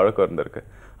அப்படியே அந்த பழக்கம் இருந்திருக்கு.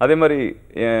 அதே மாதிரி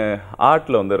என்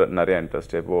ஆர்ட்டில் வந்து நிறையா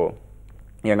இன்ட்ரெஸ்ட். இப்போது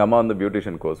எங்கள் அம்மா வந்து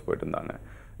பியூட்டிஷியன் கோர்ஸ் போயிட்டு இருந்தாங்க.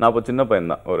 நான் இப்போ சின்ன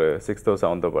பையன் தான், ஒரு 6th or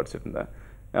 7th படிச்சுட்டு இருந்தேன்.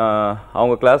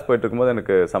 அவங்க கிளாஸ் போயிட்டு இருக்கும்போது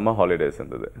எனக்கு சம்மர் ஹாலிடேஸ்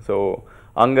இருந்தது. ஸோ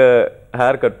அங்கே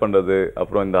ஹேர் கட் பண்ணுறது,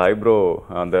 அப்புறம் இந்த ஐப்ரோ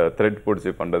அந்த த்ரெட்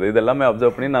பிடிச்சி பண்ணுறது, இது எல்லாமே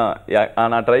அப்சர்வ் பண்ணி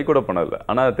நான் ட்ரை கூட பண்ணதில்லை.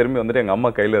 ஆனால் திரும்பி வந்துட்டு எங்கள் அம்மா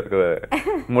கையில் இருக்கிற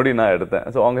முடி நான் எடுத்தேன்.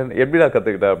 ஸோ அவங்க எப்படிடா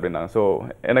கற்றுக்கிட்டேன் அப்படின்னா, ஸோ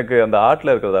எனக்கு அந்த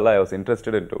ஆர்ட்டில் இருக்கிறதால I was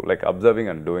interested in to like observing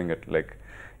and doing it. Like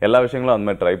எல்லா விஷயங்களும் அந்த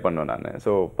மாதிரி ட்ரை பண்ணுவேன் நான்.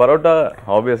 ஸோ பரோட்டா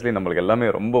ஆப்வியஸ்லி நம்மளுக்கு எல்லாமே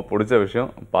ரொம்ப பிடிச்ச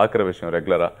விஷயம், பார்க்குற விஷயம்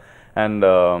ரெகுலராக. அண்ட்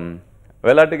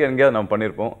விளையாட்டுக்கு எங்கேயாவது நம்ம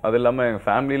பண்ணியிருப்போம். அது இல்லாமல் எங்கள்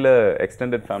ஃபேமிலியில்,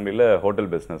 எக்ஸ்டெண்டட் ஃபேமிலியில் ஹோட்டல்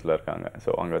பிஸ்னஸில் இருக்காங்க. ஸோ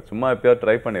அங்கே சும்மா எப்போயாவது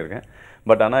ட்ரை பண்ணியிருக்கேன்.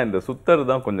 பட் ஆனால் இந்த சுத்தர்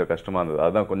தான் கொஞ்சம் கஷ்டமாக இருந்தது.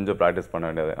 அதுதான் கொஞ்சம் ப்ராக்டிஸ் பண்ண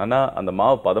வேண்டியது. ஆனால் அந்த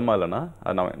மாவு பதமாக இல்லைன்னா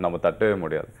அது நம்ம தட்டவே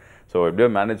முடியாது. ஸோ எப்படியோ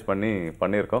மேனேஜ்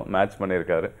பண்ணியிருக்கோம். மேட்ச்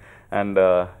பண்ணியிருக்காரு. அண்ட்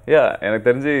எனக்கு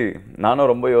தெரிஞ்சு நானும்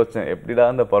ரொம்ப யோசித்தேன், எப்படிடா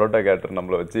அந்த பரோட்டா கேட்டர்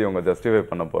நம்மளை வச்சு இவங்க ஜஸ்டிஃபை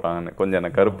பண்ண போகிறாங்கன்னு. கொஞ்சம்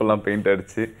எனக்கு கருப்பெல்லாம் பெயிண்ட்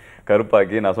அடித்து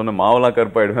கருப்பாக்கி, நான் சொன்ன மாவெல்லாம்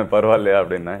கருப்பாயிடுவேன் பரவாயில்லையா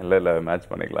அப்படின்னா, இல்லை மேட்ச்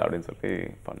பண்ணிக்கலாம் அப்படின்னு சொல்லி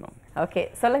பண்ணோம். ஓகே,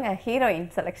 சொல்லுங்கள் ஹீரோயின்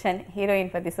செலெக்ஷன்,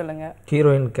 ஹீரோயின் பற்றி சொல்லுங்கள்.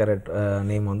 ஹீரோயின்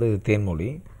நேம் வந்து தேன்மொழி.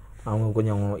 அவங்க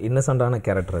கொஞ்சம் இன்னசென்ட்டான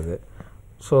கேரக்டர் அது.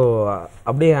 ஸோ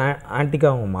அப்படியே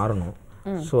ஆன்டிக்காக அவங்க மாறணும்.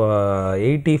 ஸோ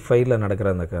 85ல் நடக்கிற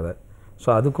அந்த கதை. ஸோ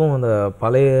அதுக்கும் அந்த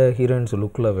பழைய ஹீரோயின்ஸ்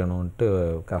லுக்கில் வேணும்ன்ட்டு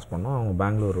கேஸ்ட் பண்ணோம். அவங்க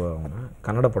பெங்களூர், அவங்க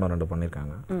கன்னட படம் 2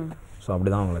 பண்ணியிருக்காங்க. ஸோ அப்படி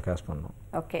தான் அவங்கள கேஸ்ட் பண்ணோம்.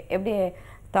 ஓகே, எப்படி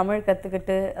தமிழ்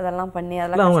கற்றுக்கிட்டு அதெல்லாம் பண்ணி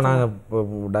அதெல்லாம் அவங்க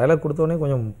நாங்கள் டைலாக் கொடுத்தோடனே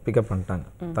கொஞ்சம் பிக்கப் பண்ணிட்டாங்க.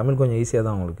 தமிழ் கொஞ்சம் ஈஸியாக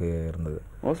தான் அவங்களுக்கு இருந்தது.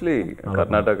 மோஸ்ட்லி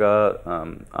கர்நாடகா,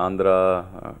 ஆந்திரா,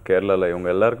 கேரளாவில் இவங்க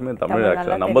எல்லாருக்குமே தமிழ்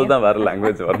ஆக்சுவலாக நம்மள தான் வேறு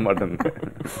லாங்குவேஜ் வர மாட்டேங்குது.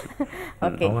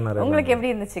 ஓகே, உங்களுக்கு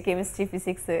எப்படி இருந்துச்சு கெமிஸ்ட்ரி,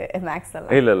 ஃபிசிக்ஸ், மேக்ஸ்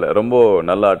எல்லாம்? இல்லை ரொம்ப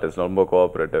நல்ல ஆர்டிஸ்ட், ரொம்ப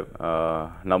கோஆப்ரேட்டிவ்.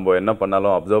 நம்ம என்ன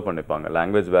பண்ணாலும் அப்சர்வ் பண்ணிப்பாங்க.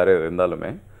 லாங்குவேஜ் வேறு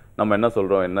இருந்தாலுமே நம்ம என்ன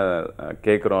சொல்கிறோம், என்ன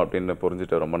கேட்குறோம் அப்படின்னு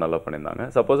புரிஞ்சுட்டு ரொம்ப நல்லா பண்ணியிருந்தாங்க.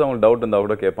 சப்போஸ் அவங்களுக்கு டவுட் இருந்தால்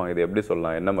கூட கேட்பாங்க, இது எப்படி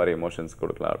சொல்லலாம், என்ன மாதிரி எமோஷன்ஸ்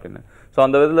கொடுக்கலாம் அப்படின்னு. ஸோ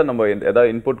அந்த விதத்தில் நம்ம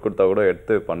எதாவது இன்புட் கொடுத்தா கூட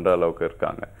எடுத்து பண்ணுற அளவுக்கு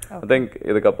இருக்காங்க. ஐ திங்க்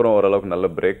இதுக்கப்புறம் ஓரளவுக்கு நல்ல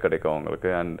பிரேக் கிடைக்கும்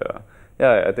அவங்களுக்கு. அண்ட்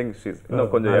ஐ திங்க் ஷீஸ்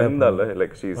இன்னும் கொஞ்சம் யங்கால,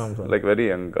 like she's like very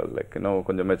young girl. Like இன்னும்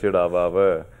கொஞ்சம் மெச்சூர்ட் ஆக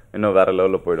இன்னும் வேறு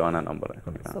லெவலில் போயிடுவான் நான்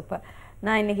நம்புகிறேன். சூப்பர்.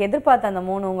 நான் இன்னைக்கு எதிர்பார்த்த அந்த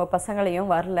 3 உங்கள்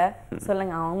பசங்களையும் வரல.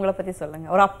 சொல்லுங்கள், அவங்கள பற்றி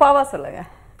சொல்லுங்கள், ஒரு அப்பாவாக சொல்லுங்கள்.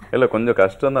 இல்லை, கொஞ்சம்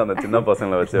கஷ்டம் தான் அந்த சின்ன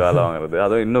பசங்களை வச்சு வேலை வாங்குறது.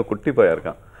 அதுவும் இன்னும் குட்டி பையன்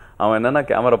இருக்கான். அவன் என்னென்னா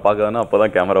கேமரா பார்க்காதானா அப்போ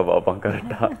தான் கேமரா பார்ப்பான்.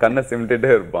 கரெக்டாக கண்ணை சிமிட்டிகிட்டே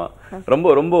இருப்பான்.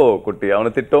 ரொம்ப ரொம்ப குட்டி. அவனை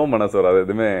திட்டவும் மனசு வராது,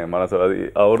 எதுவுமே மனசு வராது.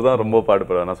 அவர் தான் ரொம்ப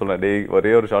பாடுபடுவார். நான் சொல்லுவேன், டேய்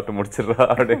ஒரே ஒரு ஷாட்டு முடிச்சிடுறா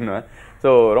அப்படின்னு.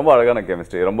 ஸோ ரொம்ப அழகான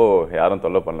கெமிஸ்ட்ரி. ரொம்ப யாரும்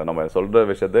தொல்லை பண்ணல. நம்ம சொல்கிற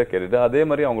விஷயத்த கேட்டுட்டு அதே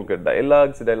மாதிரி அவங்களுக்கு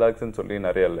டைலாக்ஸ்ன்னு சொல்லி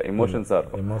நிறைய இல்லை, இமோஷன்ஸாக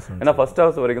இருக்கும். ஏன்னா ஃபர்ஸ்ட்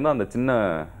ஹவுஸ் வரைக்கும் தான் அந்த சின்ன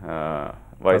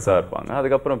வயசாக இருப்பாங்க.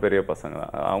 அதுக்கப்புறம் பெரிய பசங்க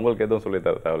தான். அவங்களுக்கு எதுவும் சொல்லி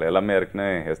தர தேவையில்லை, எல்லாமே இருக்குன்னு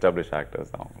எஸ்டாப்ளிஷ்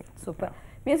ஆக்டர்ஸ் தான் அவங்க. சூப்பர்.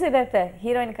 மியூசிக் டைரக்டர்,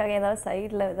 ஹீரோயினுக்காக ஏதாவது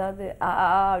சைடில் ஏதாவது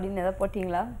அப்படின்னு ஏதாவது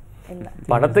போட்டிங்களா? இல்லை,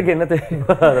 படத்துக்கு என்ன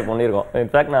தெரியுமோ அதை பண்ணியிருக்கோம்.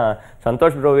 இன்ஃபேக்ட் நான்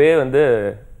சந்தோஷ் ப்ரோவே வந்து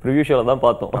ப்ரிவ்யூ ஷோவில் தான்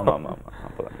பார்த்தோம். ஆமாம்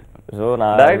அப்போ தான். ஸோ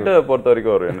நான் டைரக்டரை பொறுத்த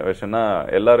வரைக்கும் ஒரு விஷயம்னா,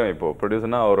 எல்லாரும் இப்போ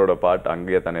ப்ரொடியூசர்னா அவரோட பார்ட்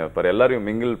அங்கேயே தனியாக வைப்பார். எல்லாரையும்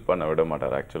மிங்கிள் பண்ண விட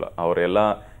மாட்டார். ஆக்சுவலாக அவர்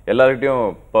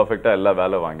எல்லார்கிட்டையும் பர்ஃபெக்டாக எல்லா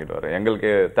வேலை வாங்கிடுவார். எங்களுக்கு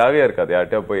தேவையாக இருக்காது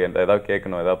யார்கிட்டயா போய் ஏதாவது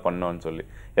கேட்கணும், ஏதாவது பண்ணணும்னு சொல்லி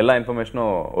எல்லா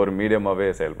இன்ஃபர்மேஷனும் ஒரு மீடியமாகவே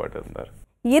செயல்பட்டு இருந்தார்.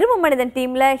 இரும்பு மனிதன்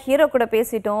டீமில் ஹீரோ கூட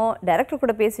பேசிட்டோம், டைரக்டர்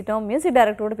கூட பேசிட்டோம், மியூசிக்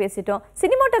டைரக்டர் கூட பேசிட்டோம்,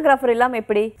 சினிமாட்டோகிராஃபர் இல்லாமல்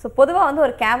எப்படி? ஸோ பொதுவாக வந்து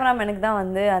ஒரு கேமராமேனுக்கு தான்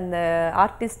வந்து அந்த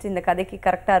ஆர்டிஸ்ட் இந்த கதைக்கு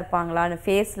கரெக்டாக இருப்பாங்களான்னு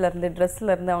ஃபேஸ்லேருந்து,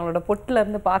 ட்ரெஸ்லேருந்து, அவங்களோட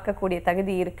பொட்டிலேருந்து பார்க்கக்கூடிய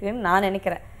தகுதி இருக்குதுன்னு நான்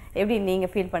நினைக்கிறேன். எப்படி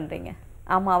நீங்கள் ஃபீல் பண்ணுறீங்க?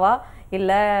 ஆமாவா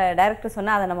இல்லை டைரக்டர்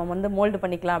சொன்னால் அதை நம்ம வந்து மோல்டு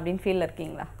பண்ணிக்கலாம் அப்படின்னு ஃபீல்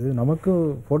இருக்கீங்களா? இது நமக்கு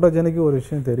ஃபோட்டோஜெனிக்கு ஒரு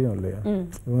விஷயம் தெரியும் இல்லையா,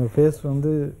 இவங்க ஃபேஸ்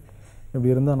வந்து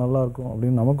இப்படி இருந்தால் நல்லாயிருக்கும்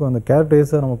அப்படின்னு நமக்கும் அந்த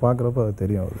கேரக்டர்ஸை நம்ம பார்க்குறப்ப அது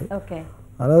தெரியும். அது ஓகே,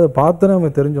 அதாவது பார்த்தோன்னே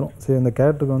நமக்கு தெரிஞ்சிடும், சரி இந்த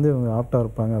கேரக்டருக்கு வந்து இவங்க ஆப்டாக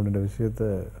இருப்பாங்க அப்படின்ற விஷயத்த.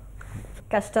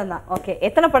 கஷ்டம்தான். ஓகே,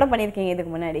 எத்தனை படம் பண்ணியிருக்கீங்க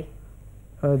இதுக்கு முன்னாடி?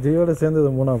 ஜியோட சேர்ந்து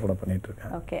இது 3ஆவது படம்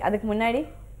பண்ணிகிட்ருக்கேன். ஓகே, அதுக்கு முன்னாடி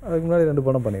 2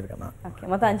 படம் பண்ணியிருக்கேன் நான். ஓகே,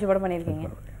 மொத்தம் 5 படம் பண்ணியிருக்கீங்க.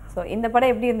 ஸோ இந்த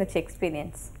படம் எப்படி இருந்துச்சு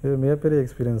எக்ஸ்பீரியன்ஸ்? இது மிகப்பெரிய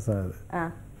எக்ஸ்பீரியன்ஸ் தான் அது.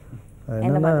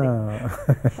 என்னன்னா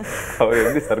அவர்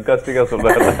எப்படி சர்காஸ்டிக்காக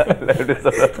சொல்கிறாரு,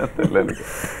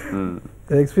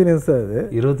 எக்ஸ்பீரியன்ஸ் தான் அது.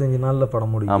 25 நாளில்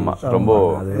படம் முடியும். ஆமாம், ரொம்ப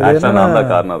ஆக்ஷனாக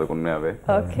தான் காரணம் அதுக்கு உண்மையாகவே.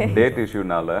 டேட்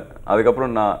இஷ்யூனால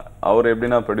அதுக்கப்புறம் அவர்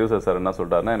எப்படின்னா ப்ரொடியூசர் சார் என்ன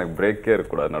சொல்லிட்டாருன்னா, எனக்கு பிரேக்கே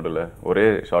இருக்கக்கூடாது நடுவில், ஒரே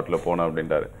ஷார்ட்டில் போனோம்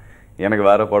அப்படின்ட்டாரு. எனக்கு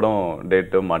வேறு படம்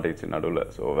டேட்டும் மாட்டிச்சு நடுவில்.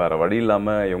 ஸோ வேறு வழி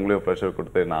இல்லாமல் இவங்களையும் ப்ரெஷர்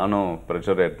கொடுத்து நானும்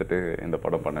ப்ரெஷரை எடுத்துகிட்டு இந்த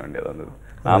படம் பண்ண வேண்டியதாக இருந்தது.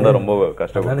 நான் தான் ரொம்ப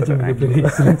கஷ்டப்பட்டேன்.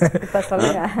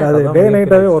 அது டே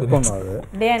நைட்டாகவே ஒர்க் பண்ணோம். அது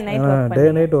டே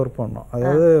நைட் ஒர்க் பண்ணோம்.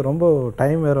 அதாவது ரொம்ப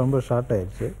டைம் வேறு ரொம்ப ஷார்ட்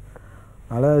ஆயிடுச்சு.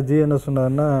 அதனால் ஜி என்ன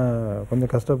சொன்னார்னா,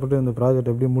 கொஞ்சம் கஷ்டப்பட்டு இந்த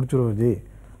ப்ராஜெக்ட் எப்படி முடிச்சிடுவோம் ஜி,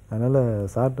 அதனால்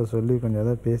சார்கிட்ட சொல்லி கொஞ்சம்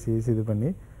எதாவது பேசி இது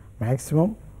பண்ணி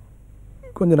மேக்ஸிமம்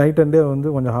கொஞ்சம் நைட் அண்ட் டே வந்து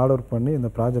கொஞ்சம் ஹார்ட் ஒர்க் பண்ணி இந்த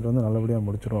ப்ராஜெக்ட் வந்து நல்லபடியாக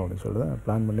முடிச்சிடும் அப்படின்னு சொல்லி தான்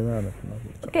பிளான் பண்ணி தான் அதை பண்ணோம்.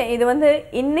 ஓகே, இது வந்து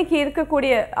இன்னைக்கு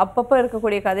இருக்கக்கூடிய அப்பப்போ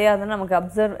இருக்கக்கூடிய கதையாக இருந்தால் நமக்கு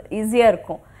அப்சர்வ் ஈஸியாக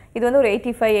இருக்கும். இது வந்து ஒரு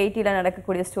 85-80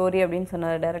 நடக்கக்கூடிய ஸ்டோரி அப்படின்னு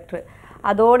சொன்னார் டைரக்டர்.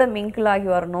 அதோட மிங்கிள் ஆகி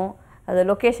வரணும், அது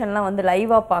லொக்கேஷன்லாம் வந்து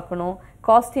லைவாக பார்க்கணும்,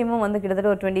 காஸ்டியூமும் வந்து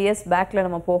கிட்டத்தட்ட ஒரு 20 இயர்ஸ் பேக்கில்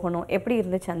நம்ம போகணும். எப்படி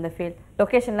இருந்துச்சு அந்த ஃபீல்?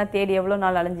 லொக்கேஷன்லாம் தேடி எவ்வளோ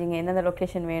நாள் அலைஞ்சிங்க? எந்தெந்த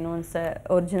லொக்கேஷன் வேணும்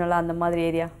ஒரிஜினலாக அந்த மாதிரி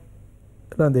ஏரியா?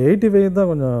 இல்லை, அந்த 85 தான்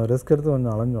கொஞ்சம் ரிஸ்க் எடுத்து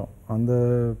கொஞ்சம் அலைஞ்சோம் அந்த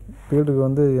ஃபீல்டுக்கு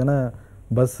வந்து. ஏன்னா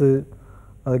பஸ்ஸு,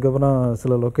 அதுக்கப்புறம்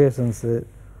சில லொக்கேஷன்ஸு,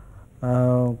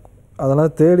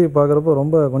 அதெல்லாம் தேடி பார்க்குறப்போ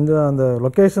ரொம்ப கொஞ்சம் அந்த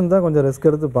லொக்கேஷன் தான் கொஞ்சம் ரிஸ்க்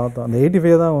எடுத்து பார்த்தோம். அந்த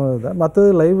 85 தான் மற்றது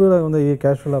லைவில் வந்து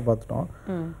கேஷுவலாக பார்த்துட்டோம்.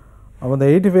 அப்போ அந்த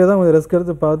 85 தான் கொஞ்சம் ரிஸ்க்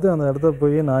எடுத்து பார்த்து அந்த இடத்த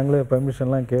போய் நாங்களே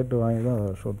பெர்மிஷன்லாம் கேட்டு வாங்கி தான்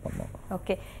அதை ஷூட் பண்ணோம்.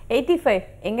 ஓகே, 85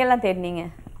 எங்கெல்லாம் தேடினீங்க?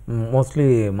 மோஸ்ட்லி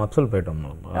மக்சல் போயிட்டோம்.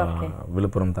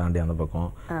 விழுப்புரம் தாண்டி அந்த பக்கம்,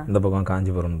 இந்த பக்கம்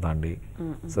காஞ்சிபுரம் தாண்டி,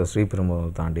 ஸோ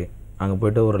ஸ்ரீபெரும்புதூர் தாண்டி அங்கே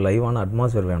போய்ட்டு ஒரு லைவான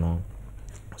அட்மாஸ்பியர் வேணும்.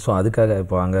 ஸோ அதுக்காக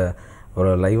இப்போ அங்கே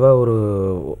ஒரு லைவாக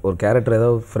ஒரு கேரக்டர்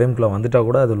ஏதாவது ஃப்ரேம்குள்ளே வந்துட்டால்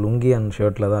கூட அது லுங்கி அண்ட்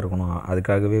ஷர்ட்டில் தான் இருக்கணும்,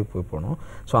 அதுக்காகவே போனோம்.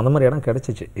 ஸோ அந்த மாதிரி இடம்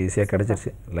கிடச்சிச்சு, ஈஸியாக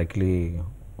கிடச்சிருச்சு. லைக்லி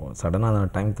சடனாக அந்த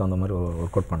டைமுக்கு தகுந்த மாதிரி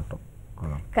ஒர்க் அவுட் பண்ணிட்டோம்.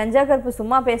 கஞ்சா கருப்பு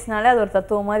சும்மா பேசினாலே அது ஒரு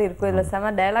தத்துவம் மாதிரி இருக்கும். இதில்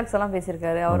செம டைலாக்ஸ் எல்லாம்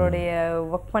பேசியிருக்காரு. அவருடைய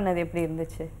ஒர்க் பண்ணது எப்படி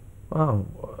இருந்துச்சு?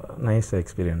 Nice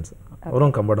experience.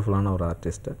 அவரும் கம்ஃபர்டபுளான ஒரு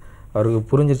ஆர்டிஸ்ட்டு. அவருக்கு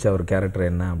புரிஞ்சிருச்சு அவர் கேரக்டர்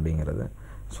என்ன அப்படிங்கிறது.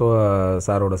 ஸோ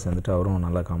சாரோட சேர்ந்துட்டு அவரும்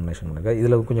நல்லா காம்பினேஷன் பண்ணியிருக்காரு.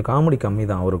 இதில் கொஞ்சம் காமெடி கம்மி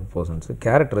தான் அவருக்கு போர்ஷன்ஸு.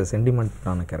 கேரக்டர்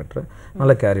சென்டிமெண்ட்டான கேரக்டர்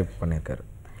நல்லா கேரி பண்ணியிருக்காரு.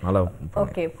 நல்லா.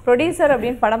 ஓகே, ப்ரொடியூசர்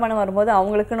அப்படின்னு படம் பண்ண வரும்போது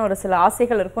அவங்களுக்குன்னு ஒரு சில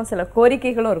ஆசைகள் இருக்கும், சில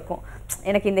கோரிக்கைகளும் இருக்கும்.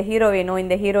 எனக்கு இந்த ஹீரோ வேணும்,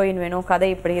 இந்த ஹீரோயின் வேணும், கதை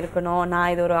இப்படி இருக்கணும்,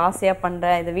 நான் இது ஒரு ஆசையாக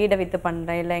பண்ணுறேன், இதை வீடை விற்று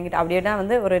பண்ணுறேன், இல்லை எங்கிட்ட அப்படின்னா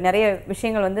வந்து ஒரு நிறைய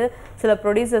விஷயங்கள் வந்து சில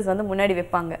ப்ரொடியூசர்ஸ் வந்து முன்னாடி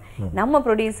வைப்பாங்க. நம்ம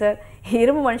ப்ரொடியூசர்,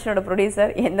 இரும்பு மனுஷனோட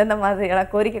ப்ரொடியூசர் எந்தெந்த மாதிரி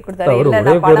எல்லாம் கோரிக்கை கொடுத்தாரு? இல்லை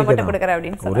நான் படம் மட்டும் கொடுக்குறேன்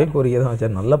அப்படின்னு சொல்லி ஒரே கோரிக்கை தான்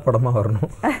வச்சார், நல்ல படமாக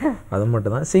வரணும், அது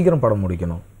மட்டும் தான், சீக்கிரம் படம்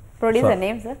முடிக்கணும். Producer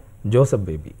name sir? Joseph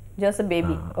baby. Joseph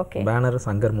baby. Okay. Banner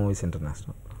Shankar movies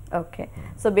international. Okay,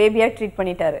 so பேபியாக treat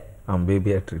பண்ணிட்டாரு.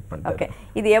 பேபியாக ட்ரீட் பண்ணிட்டாரு. ஓகே,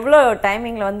 இது எவ்வளோ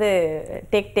டைமிங்கில் வந்து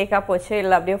டேக்காக போச்சு,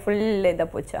 இல்லை அப்படியே ஃபுல் இதாக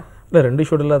போச்சா? இல்லை, 2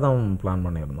 ஷெட்யூலில் தான் பிளான்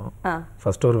பண்ணியிருந்தோம்.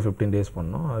 ஃபஸ்ட்டு ஒரு 15 days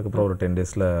பண்ணோம், அதுக்கப்புறம் ஒரு 10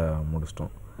 days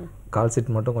முடிச்சிட்டோம். கால்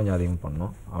சீட் மட்டும் கொஞ்சம் அதிகம்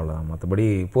பண்ணோம், அவ்வளோதான். மற்றபடி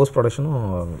போஸ்ட் ப்ரொடக்ஷனும்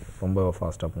ரொம்ப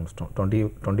ஃபாஸ்ட்டாக முடிச்சிட்டோம்.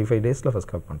 25 days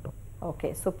ஃபஸ்ட் கால் பண்ணிட்டோம். Okay,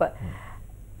 super.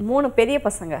 3 பெரிய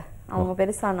பசங்க, அவங்க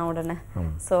பெருசான உடனே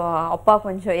ஸோ அப்பா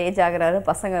கொஞ்சம் ஏஜ் ஆகுறாரு,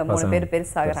 பசங்க 3 பேர்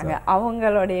பெருசாகிறாங்க.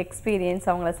 அவங்களோட எக்ஸ்பீரியன்ஸ்,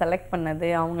 அவங்கள செலக்ட் பண்ணது,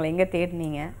 அவங்கள எங்கே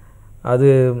தேடினீங்க? அது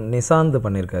நிசாந்த்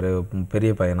பண்ணியிருக்காரு,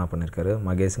 பெரிய பையனாக பண்ணியிருக்காரு,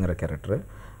 மகேஷுங்கிற கேரக்டரு.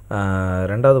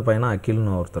 2வது பையனாக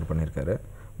அகில்னு ஒருத்தர் பண்ணியிருக்காரு.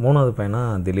 3வது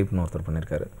பையனாக திலீப்னு ஒருத்தர்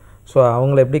பண்ணியிருக்காரு. ஸோ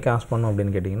அவங்கள எப்படி காஸ்ட் பண்ணோம்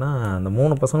அப்படின்னு கேட்டிங்கன்னா, அந்த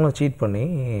 3 பசங்களும் சீட் பண்ணி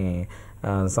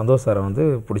சந்தோஷ் சாரை வந்து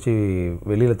பிடிச்சி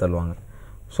வெளியில் தள்ளுவாங்க.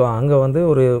 ஸோ அங்கே வந்து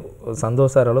ஒரு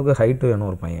சந்தோஷ் சார் அளவுக்கு ஹைட்டு வேணும்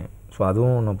ஒரு பையன். ஸோ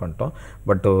அதுவும் ஒன்று பண்ணிட்டோம்.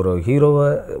 பட் ஒரு ஹீரோவை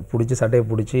பிடிச்சி சட்டையை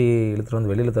பிடிச்சி இழுத்துட்டு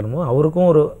வந்து வெளியில் தள்ளும்போது அவருக்கும்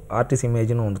ஒரு ஆர்டிஸ்ட்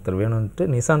இமேஜ்னு ஒருத்தர் வேணும்ன்ட்டு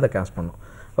நிசாந்தை கேஸ்ட் பண்ணோம்.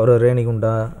 அவர்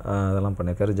ரேணிகுண்டா அதெல்லாம்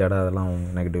பண்ணியிருக்காரு, ஜடா அதெல்லாம்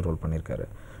நெகட்டிவ் ரோல் பண்ணியிருக்காரு.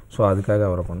 ஸோ அதுக்காக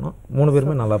அவரை பண்ணோம். 3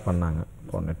 பேருமே நல்லா பண்ணாங்க,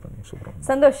 கோஆர்டினேட் பண்ணி சூப்பராக.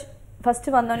 சந்தோஷ்,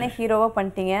 ஃபஸ்ட்டு வந்தோடனே ஹீரோவாக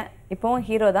பண்ணிட்டீங்க, இப்போவும்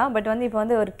ஹீரோ தான். பட் வந்து இப்போ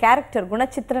வந்து ஒரு கேரக்டர்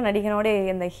குணச்சித்திர நடிகனோட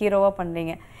இந்த ஹீரோவாக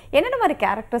பண்ணுறீங்க. என்னென்ன மாதிரி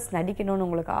கேரக்டர்ஸ் நடிக்கணும்னு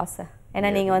உங்களுக்கு ஆசை? ஏன்னா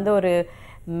நீங்கள் வந்து ஒரு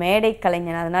மேடை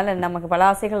கலைஞர், அதனால் நமக்கு பல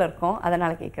ஆசைகள் இருக்கும்,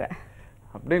 அதனால் கேட்குறேன்.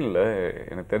 அப்படின்னு இல்லை,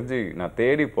 எனக்கு தெரிஞ்சு நான்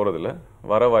தேடி போகிறதில்ல,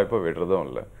 வர வாய்ப்பை விடுறதும்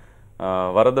இல்லை.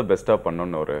 வரதை பெஸ்ட்டாக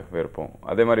பண்ணணுன்னு ஒரு விருப்பம்.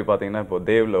 அதே மாதிரி பார்த்தீங்கன்னா இப்போ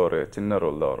தேவில் ஒரு சின்ன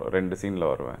ரோல் தான் வரும், 2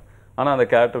 சீனில் வருவேன். ஆனால் அந்த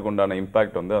கேரக்டருக்கு உண்டான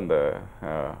இம்பேக்ட் வந்து அந்த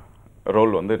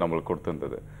ரோல் வந்து நம்மளுக்கு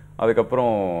கொடுத்துருந்தது.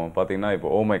 அதுக்கப்புறம் பார்த்தீங்கன்னா இப்போ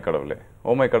ஓமை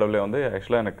கடவுளே வந்து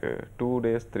ஆக்சுவலாக எனக்கு 2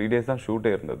 days 3 days தான்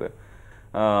ஷூட்டே இருந்தது.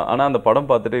 ஆனால் அந்த படம்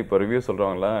பார்த்துட்டு இப்போ ரிவ்யூ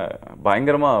சொல்கிறவங்களாம்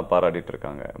பயங்கரமாக பாராட்டிகிட்டு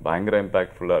இருக்காங்க. பயங்கர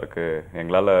இம்பேக்ட்ஃபுல்லாக இருக்குது,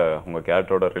 எங்களால் உங்கள்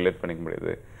கேரக்டரோட ரிலேட் பண்ணிக்க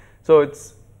முடியுது. ஸோ இட்ஸ்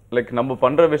லைக் நம்ம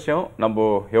பண்ணுற விஷயம் நம்ம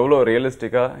எவ்வளோ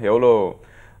ரியலிஸ்டிக்காக எவ்வளோ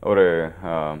ஒரு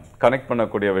கனெக்ட்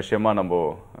பண்ணக்கூடிய விஷயமா நம்ம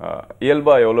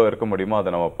இயல்பாக எவ்வளோ இருக்க முடியுமோ அதை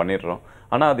நம்ம பண்ணிடுறோம்.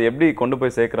 ஆனால் அது எப்படி கொண்டு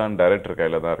போய் சேர்க்குறான்னு டைரக்டர்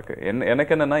கையில் தான் இருக்குது.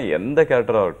 எனக்கு என்னென்னா எந்த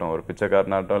கேரக்டராக இருக்கட்டும், ஒரு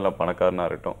பிச்சைக்காரனாக இருக்கட்டும், இல்லை பணக்காரனாக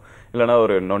இருக்கட்டும், இல்லைனா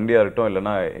ஒரு நொண்டியாக இருக்கட்டும்,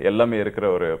 இல்லைனா எல்லாமே இருக்கிற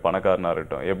ஒரு பணக்காரனாக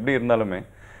இருக்கட்டும், எப்படி இருந்தாலுமே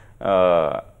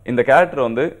இந்த கேரக்டர்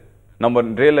வந்து நம்ம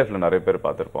ரியல் லைஃப்பில் நிறைய பேர்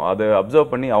பார்த்துருப்போம். அதை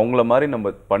அப்சர்வ் பண்ணி அவங்கள மாதிரி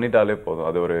நம்ம பண்ணிட்டாலே போதும்.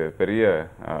 அது ஒரு பெரிய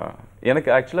எனக்கு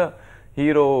ஆக்சுவலாக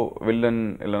ஹீரோ வில்லன்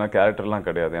இல்லைனா கேரக்டர்லாம்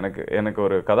கிடையாது. எனக்கு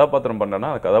ஒரு கதாபாத்திரம் பண்ணேன்னா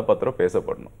அந்த கதாபாத்திரம்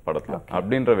பேசப்படணும் படத்தில்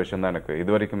அப்படின்ற விஷயம் தான் எனக்கு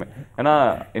இது வரைக்குமே. ஏன்னா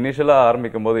இனிஷியலாக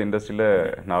ஆரம்பிக்கும் போது இண்டஸ்ட்ரியில்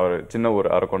நான் ஒரு சின்ன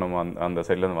ஊர் அரக்கோணம் அந்த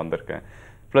சைட்லேருந்து வந்திருக்கேன்.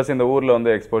 ப்ளஸ் இந்த ஊரில் வந்து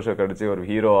எக்ஸ்போஷர் கிடச்சி ஒரு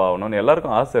ஹீரோ ஆகணும்னு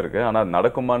எல்லாருக்கும் ஆசை இருக்குது. ஆனால் அது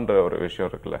நடக்குமான்ற ஒரு விஷயம்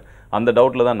இருக்குல்ல, அந்த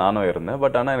டவுட்டில் தான் நானும் இருந்தேன்.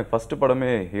 பட் ஆனால் எனக்கு ஃபஸ்ட்டு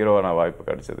படமே ஹீரோவாக நான் வாய்ப்பு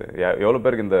கிடச்சிது. எவ்வளோ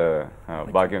பேருக்கு இந்த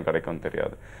பாக்கியம் கிடைக்கும்னு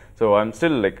தெரியாது. ஸோ ஐம்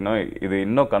ஸ்டில் லைக் இது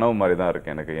இன்னும் கனவு மாதிரி தான்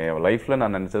இருக்குது எனக்கு. என் லைஃப்பில்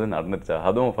நான் நினச்சது நடந்துச்சா.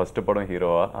 அதுவும் ஃபஸ்ட்டு படம்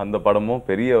ஹீரோவா, அந்த படமும்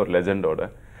பெரிய ஒரு லெஜெண்டோட,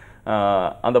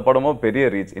 அந்த படமும் பெரிய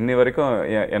ரீச். இன்னி வரைக்கும்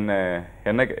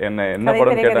என்ன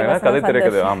படம் கேட்டாங்க, கதை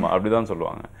திரைக்குது, ஆமாம் அப்படி தான்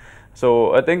சொல்லுவாங்க. So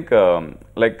I think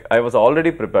like I was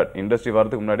already prepared. Industry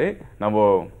வரதுக்கு முன்னாடி நம்ம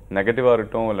நெகட்டிவாக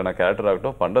இருக்கட்டும் இல்லை நான் கேரக்டராக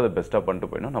இருக்கட்டும் பண்ணுறது பெஸ்ட்டாக பண்ணிட்டு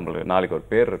போயிடணும், நம்மளுக்கு நாளைக்கு ஒரு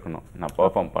பேர் இருக்கணும், நான்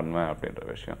பர்ஃபார்ம் பண்ணுவேன் அப்படின்ற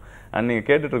விஷயம். அண்ட் நீங்கள்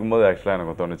கேட்டுட்டு இருக்கும்போது ஆக்சுவலாக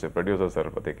எனக்கு தோணுச்சு, ப்ரொடியூசர்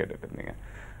சார் பற்றி கேட்டுட்டு இருந்தீங்க.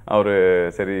 அவர்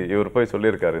சரி இவர் போய்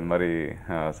சொல்லியிருக்காரு இந்த மாதிரி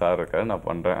சார் இருக்காரு, நான்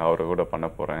பண்ணுறேன், அவரு கூட பண்ண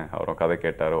போகிறேன், அவரும் கதை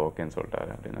கேட்டார், ஓகேன்னு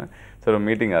சொல்லிட்டாரு அப்படின்னு. சரி ஒரு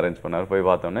மீட்டிங் அரேஞ்ச் பண்ணார். போய்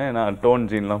பார்த்தோன்னே நான் டோன்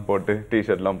ஜீன்லாம் போட்டு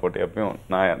டிஷர்ட்லாம் போட்டு எப்பயும்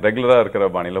நான் ரெகுலராக இருக்கிற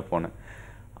பாணியில் போனேன்.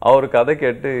 அவர் கதை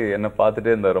கேட்டு என்னை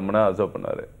பார்த்துட்டே இருந்தார், ரொம்ப நேரம் அப்சர்வ்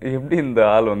பண்ணார். எப்படி இந்த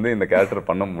ஆள் வந்து இந்த கேரக்டர்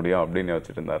பண்ண முடியும் அப்படின்னு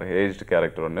வச்சுட்டு இருந்தார். ஏஜ்டு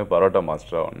கேரக்டர் ஒன்று, பரோட்டா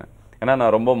மாஸ்டராக ஒன்று. ஏன்னா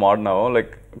நான் ரொம்ப மாடர்னாகவும்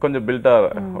லைக் கொஞ்சம் பில்ட்டாக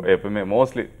எப்பவுமே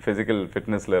மோஸ்ட்லி ஃபிசிக்கல்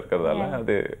ஃபிட்னஸில் இருக்கிறதால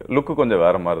அது லுக்கு கொஞ்சம்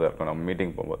வேறு மாதிரி தான் இருக்கும். நம்ம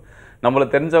மீட்டிங் போகும்போது நம்மளை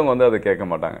தெரிஞ்சவங்க வந்து அதை கேட்க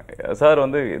மாட்டாங்க. சார்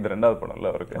வந்து இது 2வது படம் இல்லை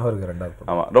அவருக்கு 2வது படம்.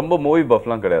 ஆமாம், ரொம்ப மூவி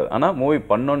பஃப்லாம் கிடையாது. ஆனால் மூவி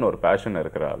பண்ணணுன்னு ஒரு பேஷன்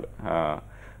இருக்கிற ஆள்.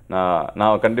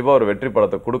 நான் கண்டிப்பாக ஒரு வெற்றி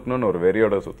படத்தை கொடுக்கணுன்னு ஒரு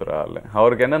வெறியோட சுற்றுற ஆள்.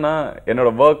 அவருக்கு என்னென்னா என்னோட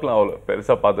ஒர்க்லாம் அவ்வளோ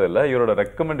பெருசாக பார்த்ததில்லை. இவரோட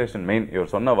ரெக்கமெண்டேஷன் மெயின்,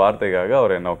 இவர் சொன்ன வார்த்தைக்காக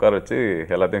அவர் என்னை உட்கார வச்சு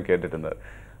எல்லாத்தையும் கேட்டுட்டு இருந்தார்.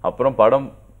 அப்புறம் படம்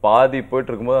பாதி போயிட்டு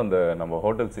இருக்கும்போது அந்த நம்ம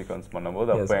ஹோட்டல் சீக்வன்ஸ் பண்ணும்போது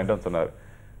அப்போ என்கிட்ட சொன்னார்,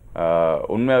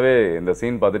 உண்மையாகவே இந்த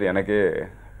சீன் பார்த்துட்டு எனக்கே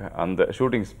அந்த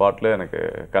ஷூட்டிங் ஸ்பாட்டில் எனக்கு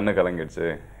கண்ணு கலங்கிடுச்சு.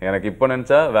 எனக்கு இப்போ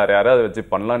நினச்சா வேறு யாராவது வச்சு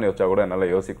பண்ணலான்னு யோசிச்சா கூட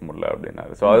என்னால் யோசிக்க முடியல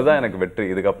அப்படின்னாரு. ஸோ அதுதான் எனக்கு வெற்றி.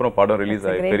 இதுக்கப்புறம் படம் ரிலீஸ்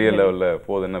ஆகி பெரிய லெவலில்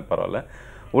போகுதுன்னு பரவாயில்ல,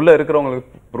 உள்ளே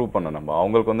இருக்கிறவங்களுக்கு ப்ரூவ் பண்ணணும். நம்ம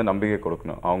அவங்களுக்கு வந்து நம்பிக்கை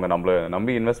கொடுக்கணும். அவங்க நம்மளை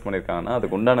நம்பி இன்வெஸ்ட் பண்ணியிருக்காங்கன்னா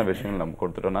அதுக்கு உண்டான விஷயங்கள் நம்ம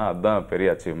கொடுத்துட்டோம்னா அதுதான்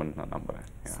பெரிய அச்சீவ்மெண்ட் நான் நம்புகிறேன்.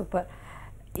 சூப்பர்.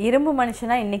 இரும்பு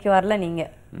மனுஷனா இன்னைக்கு வரல நீங்க.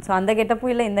 ஸோ அந்த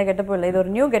கெட்டப்பும் இல்லை, இந்த கெட்டப்பும் இல்லை, இது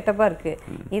ஒரு நியூ கெட்டப்பா இருக்கு.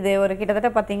 இது ஒரு கிட்டத்தட்ட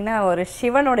பார்த்தீங்கன்னா ஒரு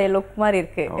சிவனுடைய லுக் மாதிரி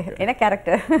இருக்கு. என்ன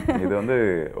கேரக்டர்? இது வந்து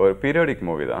ஒரு பீரியாடிக்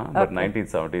மூவி தான், பட்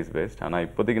 1970s பேஸ்ட். ஆனால்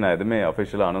இப்போதைக்கு நான் எதுவுமே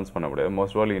அஃபிஷியலாக அனௌன்ஸ் பண்ண முடியாது.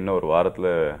 மோஸ்ட் ஆல் இன்னும் ஒரு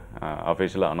வாரத்தில்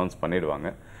அஃபிஷியலாக அனௌன்ஸ் பண்ணிடுவாங்க.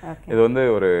 இது வந்து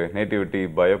ஒரு நேட்டிவிட்டி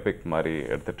பயோபிக் மாதிரி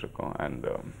எடுத்துட்டு இருக்கோம். அண்ட்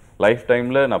லைஃப்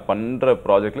டைமில் நான் பண்ணுற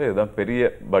ப்ராஜெக்டில் இதுதான் பெரிய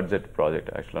பட்ஜெட் ப்ராஜெக்ட்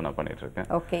ஆக்சுவலாக நான் பண்ணிட்டு இருக்கேன்.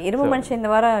 ஓகே, இரும்பு மனுஷன் இந்த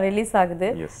வாரம் ரிலீஸ் ஆகுது.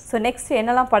 ஸோ நெக்ஸ்ட்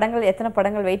என்னெல்லாம் படங்கள், எத்தனை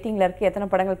படங்கள் வெயிட்டிங்கில் இருக்குது, எத்தனை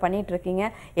படங்கள் பண்ணிட்டு இருக்கீங்க,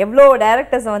 எவ்வளோ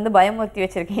டேரக்டர்ஸை வந்து பயமுறுத்தி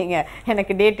வச்சுருக்கீங்க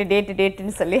எனக்கு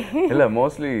டேட்டுன்னு சொல்லி? இல்லை,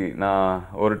 மோஸ்ட்லி நான்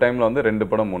ஒரு டைமில் வந்து 2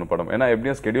 படம் 3 படம், ஏன்னா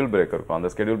எப்படியும் ஸ்கெடியூல் பிரேக் இருக்கும்.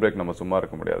 அந்த ஸ்கெடியூல் பிரேக் நம்ம சும்மா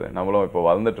இருக்க முடியாது. நம்மளும் இப்போ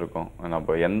வளர்ந்துட்டு இருக்கோம்,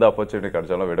 நம்ம எந்த ஆப்பர்ச்சுனிட்டி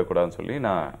கிடைச்சாலும் விடக்கூடாதுன்னு சொல்லி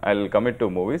நான் I will commit to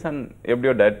movies and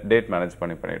எப்படியோ டேட் மேனேஜ்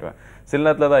பண்ணிடுவேன். சில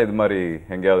நேரத்தில் தான் இது மாதிரி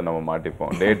எங்கேயாவது நம்ம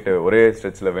மாட்டிப்போம். டேட்டு ஒரே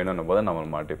ஸ்ட்ரெச்சில் வேணும்னு போது நம்ம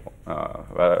மாட்டிப்போம்,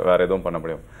 வேறு எதுவும் பண்ண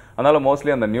முடியும். அதனால்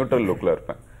மோஸ்ட்லி அந்த நியூட்ரல் லுக்கில்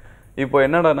இருப்பேன். இப்போ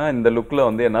என்னடானா இந்த லுக்கில்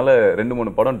வந்து என்னால்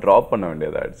 2-3 படம் ட்ராப் பண்ண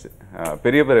வேண்டியதாகிடுச்சு.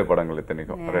 பெரிய பெரிய படங்கள்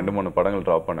இத்தனைக்கும் 2-3 படங்கள்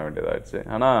ட்ராப் பண்ண வேண்டியதாகிடுச்சு.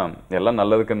 ஆனால் எல்லாம்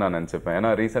நல்லதுக்குன்னு நான் நினச்சிப்பேன்.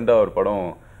 ஏன்னா ரீசெண்டாக ஒரு படம்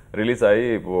ரிலீஸ் ஆகி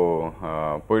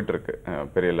இப்போது போயிட்டுருக்கு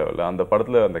பெரிய லெவலில். அந்த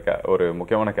படத்தில் அந்த ஒரு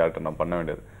முக்கியமான கேரக்டர் நான் பண்ண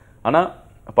வேண்டியது. ஆனால்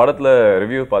படத்தில்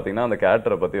ரிவ்யூ பார்த்தீங்கன்னா அந்த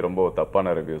கேரக்டரை பற்றி ரொம்ப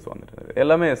தப்பான ரிவ்யூஸ் வந்துட்டு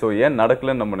எல்லாமே. ஸோ ஏன்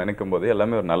நடக்கலன்னு நம்ம நினைக்கும் போது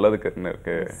எல்லாமே ஒரு நல்லதுக்குன்னு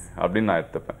இருக்குது அப்படின்னு நான்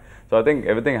எடுத்துப்பேன். So I think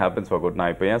every thing happens for good.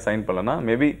 நான் இப்போ ஏன் சைன் பண்ணலன்னா,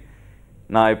 மேபி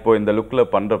நான் இப்போ இந்த லுக்கில்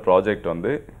பண்ணுற ப்ராஜெக்ட்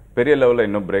வந்து பெரிய லெவலில்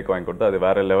இன்னும் பிரேக் வாங்கி கொடுத்து அது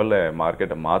வேறு லெவலில்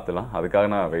மார்க்கெட்டை மாற்றலாம். அதுக்காக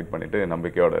நான் வெயிட் பண்ணிவிட்டு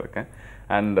நம்பிக்கையோடு இருக்கேன்.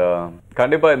 அண்ட்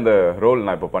கண்டிப்பாக இந்த ரோல்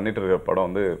நான் இப்போ பண்ணிட்டு இருக்கிற படம்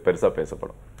வந்து பெருசாக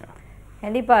பேசப்படும்.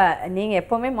 கண்டிப்பாக நீங்கள்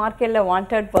எப்போவுமே மார்க்கெட்டில்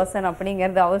வாண்டட் பர்சன்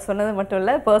அப்படிங்கிறது அவர் சொன்னது மட்டும்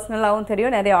இல்லை, பர்சனலாகவும்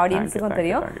தெரியும், நிறைய ஆடியன்ஸுக்கும்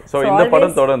தெரியும். ஸோ இந்த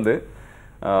படம் தொடர்ந்து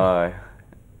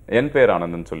என் பேர்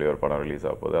ஆனந்தன் சொல்லி ஒரு படம் ரிலீஸ்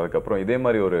ஆக போகுது. அதுக்கப்புறம் இதே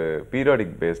மாதிரி ஒரு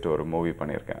பீரியாடிக் பேஸ்டு ஒரு மூவி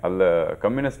பண்ணியிருக்கேன். அதில்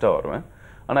கம்யூனிஸ்டாக வருவேன்.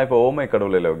 ஆனால் இப்போ ஓமை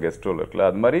கடவுளில் கெஸ்ட் ரோல் இருக்குல்ல,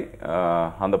 அது மாதிரி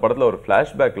அந்த படத்தில் ஒரு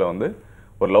ஃப்ளாஷ்பேக்கில் வந்து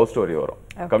ஒரு லவ் ஸ்டோரி வரும்.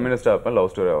 கம்யூனிஸ்டாக இருப்பேன், லவ்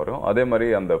ஸ்டோரியாக வரும். அதே மாதிரி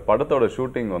அந்த படத்தோட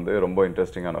ஷூட்டிங் வந்து ரொம்ப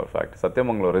இன்ட்ரெஸ்டிங்கான ஒரு ஃபேக்ட்.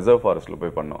 சத்தியமங்கலம் ரிசர்வ் ஃபாரஸ்ட்டில்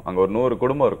போய் பண்ணோம். அங்கே ஒரு 100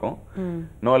 குடும்பம் இருக்கும்.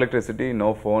 No electricity, no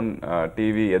phone,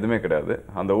 TV எதுவுமே கிடையாது.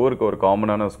 அந்த ஊருக்கு ஒரு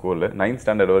காமனான ஸ்கூலு 9th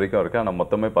ஸ்டாண்டர்ட் வரைக்கும் இருக்குது. ஆனால்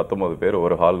மொத்தமே 19 பேர்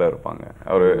ஒரு ஹாலில் இருப்பாங்க.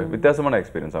 ஒரு வித்தியாசமான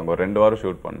எக்ஸ்பீரியன்ஸ். அங்கே ஒரு 2 வாரம்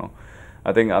ஷூட் பண்ணோம்.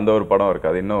 ஐ திங்க் அந்த ஒரு படம்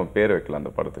இருக்குது. அது இன்னும் பேர் வைக்கல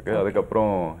அந்த படத்துக்கு.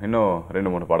 அதுக்கப்புறம் இன்னும்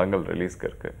 2-3 படங்கள் ரிலீஸ்க்கு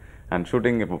இருக்குது. அண்ட்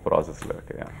ஷூட்டிங் இப்போ ப்ராசஸில்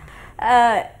இருக்குது.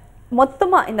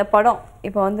 மொத்தமாக இந்த படம்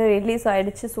இப்போ வந்து ரிலீஸ்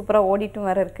ஆகிடுச்சு, சூப்பராக ஓடிட்டும்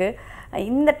வேறு இருக்குது.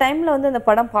 இந்த டைமில் வந்து இந்த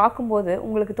படம் பார்க்கும்போது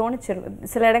உங்களுக்கு தோணிச்சு,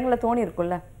 சில இடங்களில் தோணி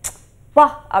இருக்கும்ல வா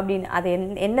அப்படின்னு, அது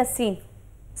என்ன சீன்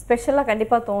ஸ்பெஷலாக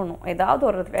கண்டிப்பாக தோணும், ஏதாவது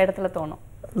ஒரு இடத்துல தோணும்?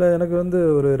 இல்லை, எனக்கு வந்து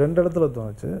ஒரு 2 இடத்துல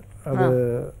தோணுச்சு. அது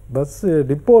பஸ்ஸு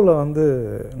டிப்போவில் வந்து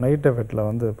நைட் எஃபெக்டில்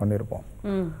வந்து பண்ணியிருப்போம்.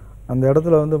 அந்த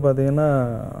இடத்துல வந்து பார்த்திங்கன்னா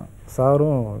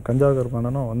சாரும் கஞ்சாகர்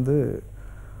பண்ணனும் வந்து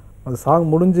அது சாங்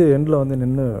முடிஞ்சு எண்டில் வந்து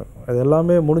நின்று அது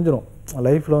எல்லாமே முடிஞ்சிடும்.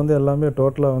 லைஃப்பில் வந்து எல்லாமே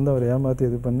டோட்டலாக வந்து அவர் ஏமாற்றி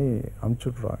இது பண்ணி அமுச்சு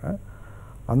விட்ருவாங்க.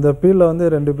 அந்த பீலில் வந்து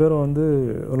 2 பேரும் வந்து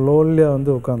ஒரு லோன்லியாக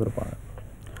வந்து உட்காந்துருப்பாங்க.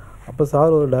 அப்போ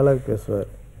சார் ஒரு டைலாக்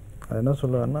பேசுவார். அது என்ன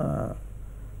சொல்லுவார்னா,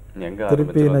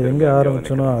 திருப்பி நான் எங்கே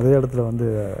ஆரம்பிச்சனோ அதே இடத்துல வந்து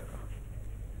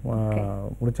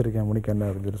முடிச்சிருக்கேன், முடிக்கணும்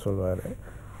அப்படின்னு சொல்லி சொல்லுவார்.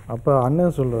 அப்போ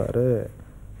அண்ணன் சொல்லுவார்,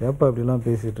 ஏப்பா இப்படிலாம்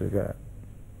பேசிகிட்டு இருக்க,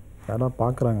 யாரெல்லாம்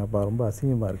பார்க்குறாங்கப்பா, ரொம்ப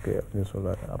அசிங்கமாக இருக்குது அப்படின்னு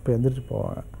சொல்லுவார். அப்போ எந்திரிச்சு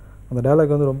போவாங்க. அந்த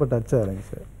டைலாக் வந்து ரொம்ப டச்சாக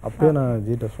இருந்துச்சு. அப்போயே நான்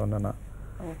ஜிட்ட சொன்னேன்னா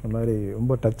இந்த மாதிரி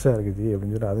ரொம்ப டச்சாக இருக்குது ஜி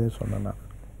அப்படின்னு சொல்லி அதையும் சொன்னேன்னா.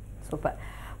 சூப்பர்.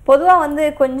 பொதுவாக வந்து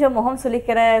கொஞ்சம் முகம்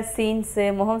சுளிக்கிற சீன்ஸு,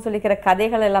 முகம் சுளிக்கிற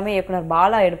கதைகள் எல்லாமே இயக்குனர்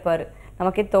பாலா எடுப்பார்.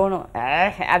 நமக்கே தோணும்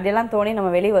அப்படியெல்லாம் தோணி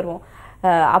நம்ம வெளியே வருவோம்.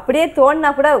 அப்படியே தோணுனா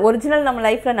கூட ஒரிஜினல் நம்ம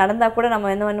லைஃப்பில் நடந்தால் கூட நம்ம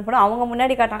என்ன பண்ணோம், அவங்க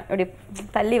முன்னாடி காட்டான் இப்படி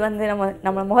தள்ளி வந்து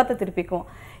நம்ம முகத்தை திருப்பிக்கும்.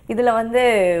 இதில் வந்து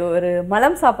ஒரு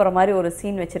மலம் சாப்பிட்ற மாதிரி ஒரு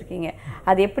சீன் வச்சுருக்கீங்க.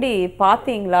 அது எப்படி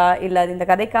பார்த்தீங்களா, இல்லை அது இந்த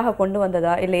கதைக்காக கொண்டு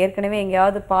வந்ததா, இல்லை ஏற்கனவே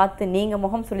எங்கேயாவது பார்த்து நீங்கள்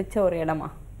முகம் சுளிச்ச ஒரு இடமா?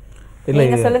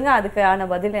 இல்லை சொல்லுங்கள், அதுக்கான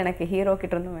பதில் எனக்கு ஹீரோ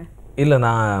கிட்ட இருந்துவேன். இல்லை,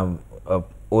 நான்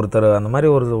ஒருத்தர் அந்த மாதிரி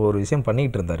ஒரு விஷயம்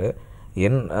பண்ணிக்கிட்டு இருந்தார்.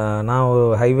 நான்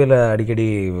ஹைவேல அடிக்கடி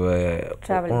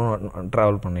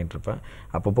ட்ராவல் பண்ணிகிட்ருப்பேன்.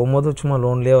 அப்போ போகும்போது சும்மா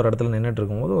லோன்லேயே ஒரு இடத்துல நின்றுட்டு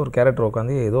இருக்கும்போது ஒரு கேரக்டர்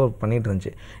உட்காந்து ஏதோ பண்ணிகிட்டு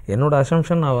இருந்துச்சு. என்னோடய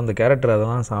அசம்ஷன் நான் அந்த கேரக்டர்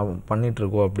அதெல்லாம்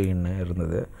பண்ணிகிட்ருக்கோம் அப்படின்னு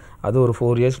இருந்தது. அது ஒரு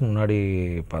 4 இயர்ஸ் முன்னாடி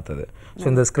பார்த்தது. ஸோ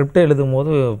இந்த ஸ்கிரிப்டை எழுதும்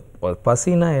போது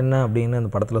பசினா என்ன அப்படின்னு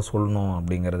அந்த படத்தில் சொல்லணும்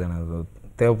அப்படிங்கிறது எனக்கு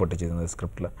தேவைப்பட்டுச்சு இந்த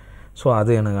ஸ்கிரிப்டில். ஸோ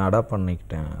அது எனக்கு அடாப்ட்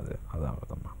பண்ணிக்கிட்டேன். அதான்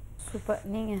சூப்பர்.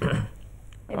 நீங்கள்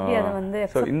எப்படி அதை வந்து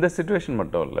ஸோ இந்த சிச்சுவேஷன்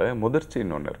மட்டும் இல்லை,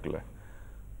 முதிர்ச்சின்னு ஒன்று இருக்குல்ல,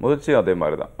 முதிர்ச்சியும் அதே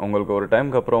மாதிரி தான். உங்களுக்கு ஒரு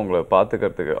டைமுக்கு அப்புறம் உங்களை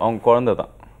பார்த்துக்கிறதுக்கு அவங்க குழந்தை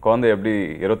தான். குழந்தை எப்படி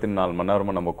 24 மணி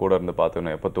நேரமும் நம்ம கூட இருந்து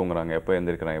பார்த்துக்கணும், எப்போ தூங்குறாங்க, எப்போ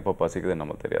எழுந்திரிக்கிறாங்க, எப்போ பசிக்குதுன்னு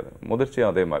நமக்கு தெரியாது.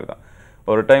 முதிர்ச்சியும் அதே மாதிரி தான்.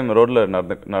 ஒரு டைம் ரோட்டில்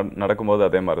நடக்கும்போது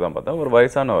அதே மாதிரி தான் பார்த்தா, ஒரு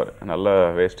வயசானவர் நல்ல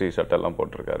வேஷ்டி ஷர்ட்டெல்லாம்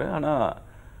போட்டிருக்காரு. ஆனால்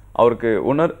அவருக்கு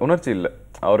உணர்ச்சி இல்லை.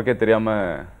 அவருக்கே தெரியாமல்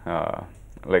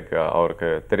லைக்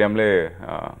அவருக்கு தெரியாமலே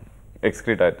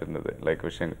எக்ஸ்க்ரீட் ஆகிட்டு இருந்தது லைக்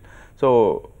விஷயங்கள். ஸோ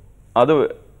அது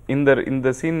இந்த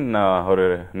சீன் நான் ஒரு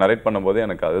நரேட் பண்ணும்போது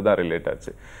எனக்கு அதுதான் ரிலேட்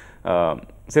ஆச்சு.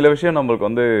 சில விஷயம் நம்மளுக்கு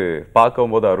வந்து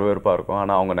பார்க்கும்போது அருவருப்பாக இருக்கும்.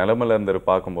 ஆனால் அவங்க நிலைமையில இருந்து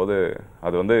பார்க்கும்போது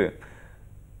அது வந்து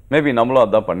மேபி நம்மளும்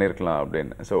அதான் பண்ணியிருக்கலாம்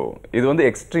அப்படின்னு. ஸோ இது வந்து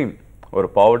எக்ஸ்ட்ரீம் ஒரு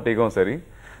பாவர்ட்டிக்கும் சரி,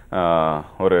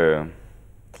 ஒரு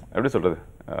எப்படி சொல்கிறது,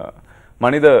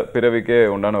 மனித பிறவிக்கே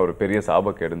உண்டான ஒரு பெரிய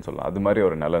சாபக்கேடுன்னு சொல்லலாம். அது மாதிரி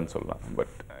ஒரு நிலைன்னு சொல்லலாம்.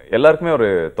 பட் எல்லாருக்குமே ஒரு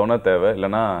துணை தேவை,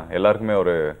 இல்லைன்னா எல்லாருக்குமே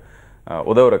ஒரு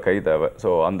உதவுற கை தேவை. ஸோ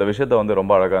அந்த விஷயத்த வந்து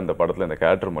ரொம்ப அழகாக இந்த படத்தில் இந்த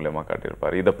கேரக்டர் மூலியமாக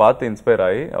காட்டியிருப்பார். இதை பார்த்து இன்ஸ்பயர்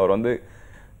ஆகி அவர் வந்து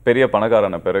பெரிய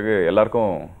பணக்காரான பிறகு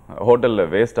எல்லாருக்கும் ஹோட்டலில்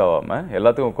வேஸ்ட் ஆகாமல்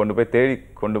எல்லாத்துக்கும்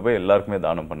கொண்டு போய் எல்லாருக்குமே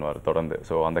தானம் பண்ணுவார் தொடர்ந்து.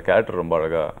 ஸோ அந்த கேரக்டர் ரொம்ப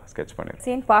அழகாக ஸ்கெட்ச் பண்ணியிருக்கேன்.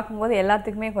 சீன் பார்க்கும்போது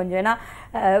எல்லாத்துக்குமே கொஞ்சம், ஏன்னா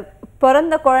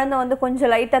பிறந்த குழந்தை வந்து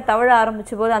கொஞ்சம் லைட்டாக தவழ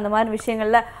ஆரம்பிச்ச போது அந்த மாதிரி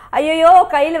விஷயங்கள்ல ஐயோ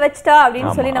கையில் வச்சுட்டா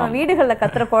அப்படின்னு சொல்லி நம்ம வீடுகளில்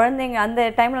கத்துற குழந்தைங்க அந்த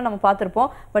டைமில் நம்ம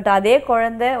பார்த்துருப்போம். பட் அதே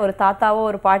குழந்தை ஒரு தாத்தாவோ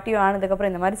ஒரு பாட்டியோ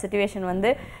ஆனதுக்கப்புறம் இந்த மாதிரி சிச்சுவேஷன்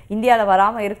வந்து இந்தியாவில்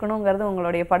வராமல் இருக்கணுங்கிறது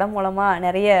உங்களுடைய படம் மூலமாக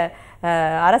நிறைய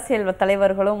அரசியல்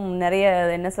தலைவர்களும் நிறைய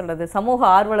என்ன சொல்கிறது சமூக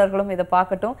ஆர்வலர்களும் இதை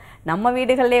பார்க்கட்டும். நம்ம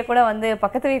வீடுகள்லேயே கூட வந்து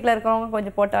பக்கத்து வீட்டில் இருக்கிறவங்க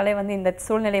கொஞ்சம் போட்டாலே வந்து இந்த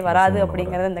சூழ்நிலை வராது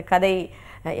அப்படிங்கிறது இந்த கதை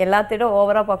எல்லாத்திடும்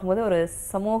ஓவராக பார்க்கும்போது ஒரு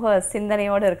சமூக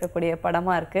சிந்தனையோடு இருக்கக்கூடிய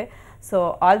படமாக இருக்குது. So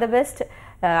all the best.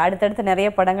 அடுத்தடுத்து நிறைய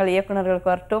படங்கள்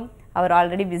இயக்குநர்களுக்கு வரட்டும். அவர்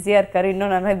ஆல்ரெடி பிஸியாக இருக்கார்,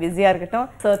 இன்னும் நல்லா பிஸியாக இருக்கட்டும்.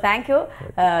 So thank you.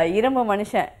 இரும்பு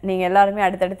மனுஷன் நீங்கள் எல்லாருமே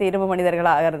அடுத்தடுத்து இரும்பு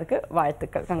மனிதர்களாக ஆகிறதுக்கு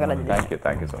வாழ்த்துக்கள். கங்கராஜ்.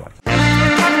 Thank you so much.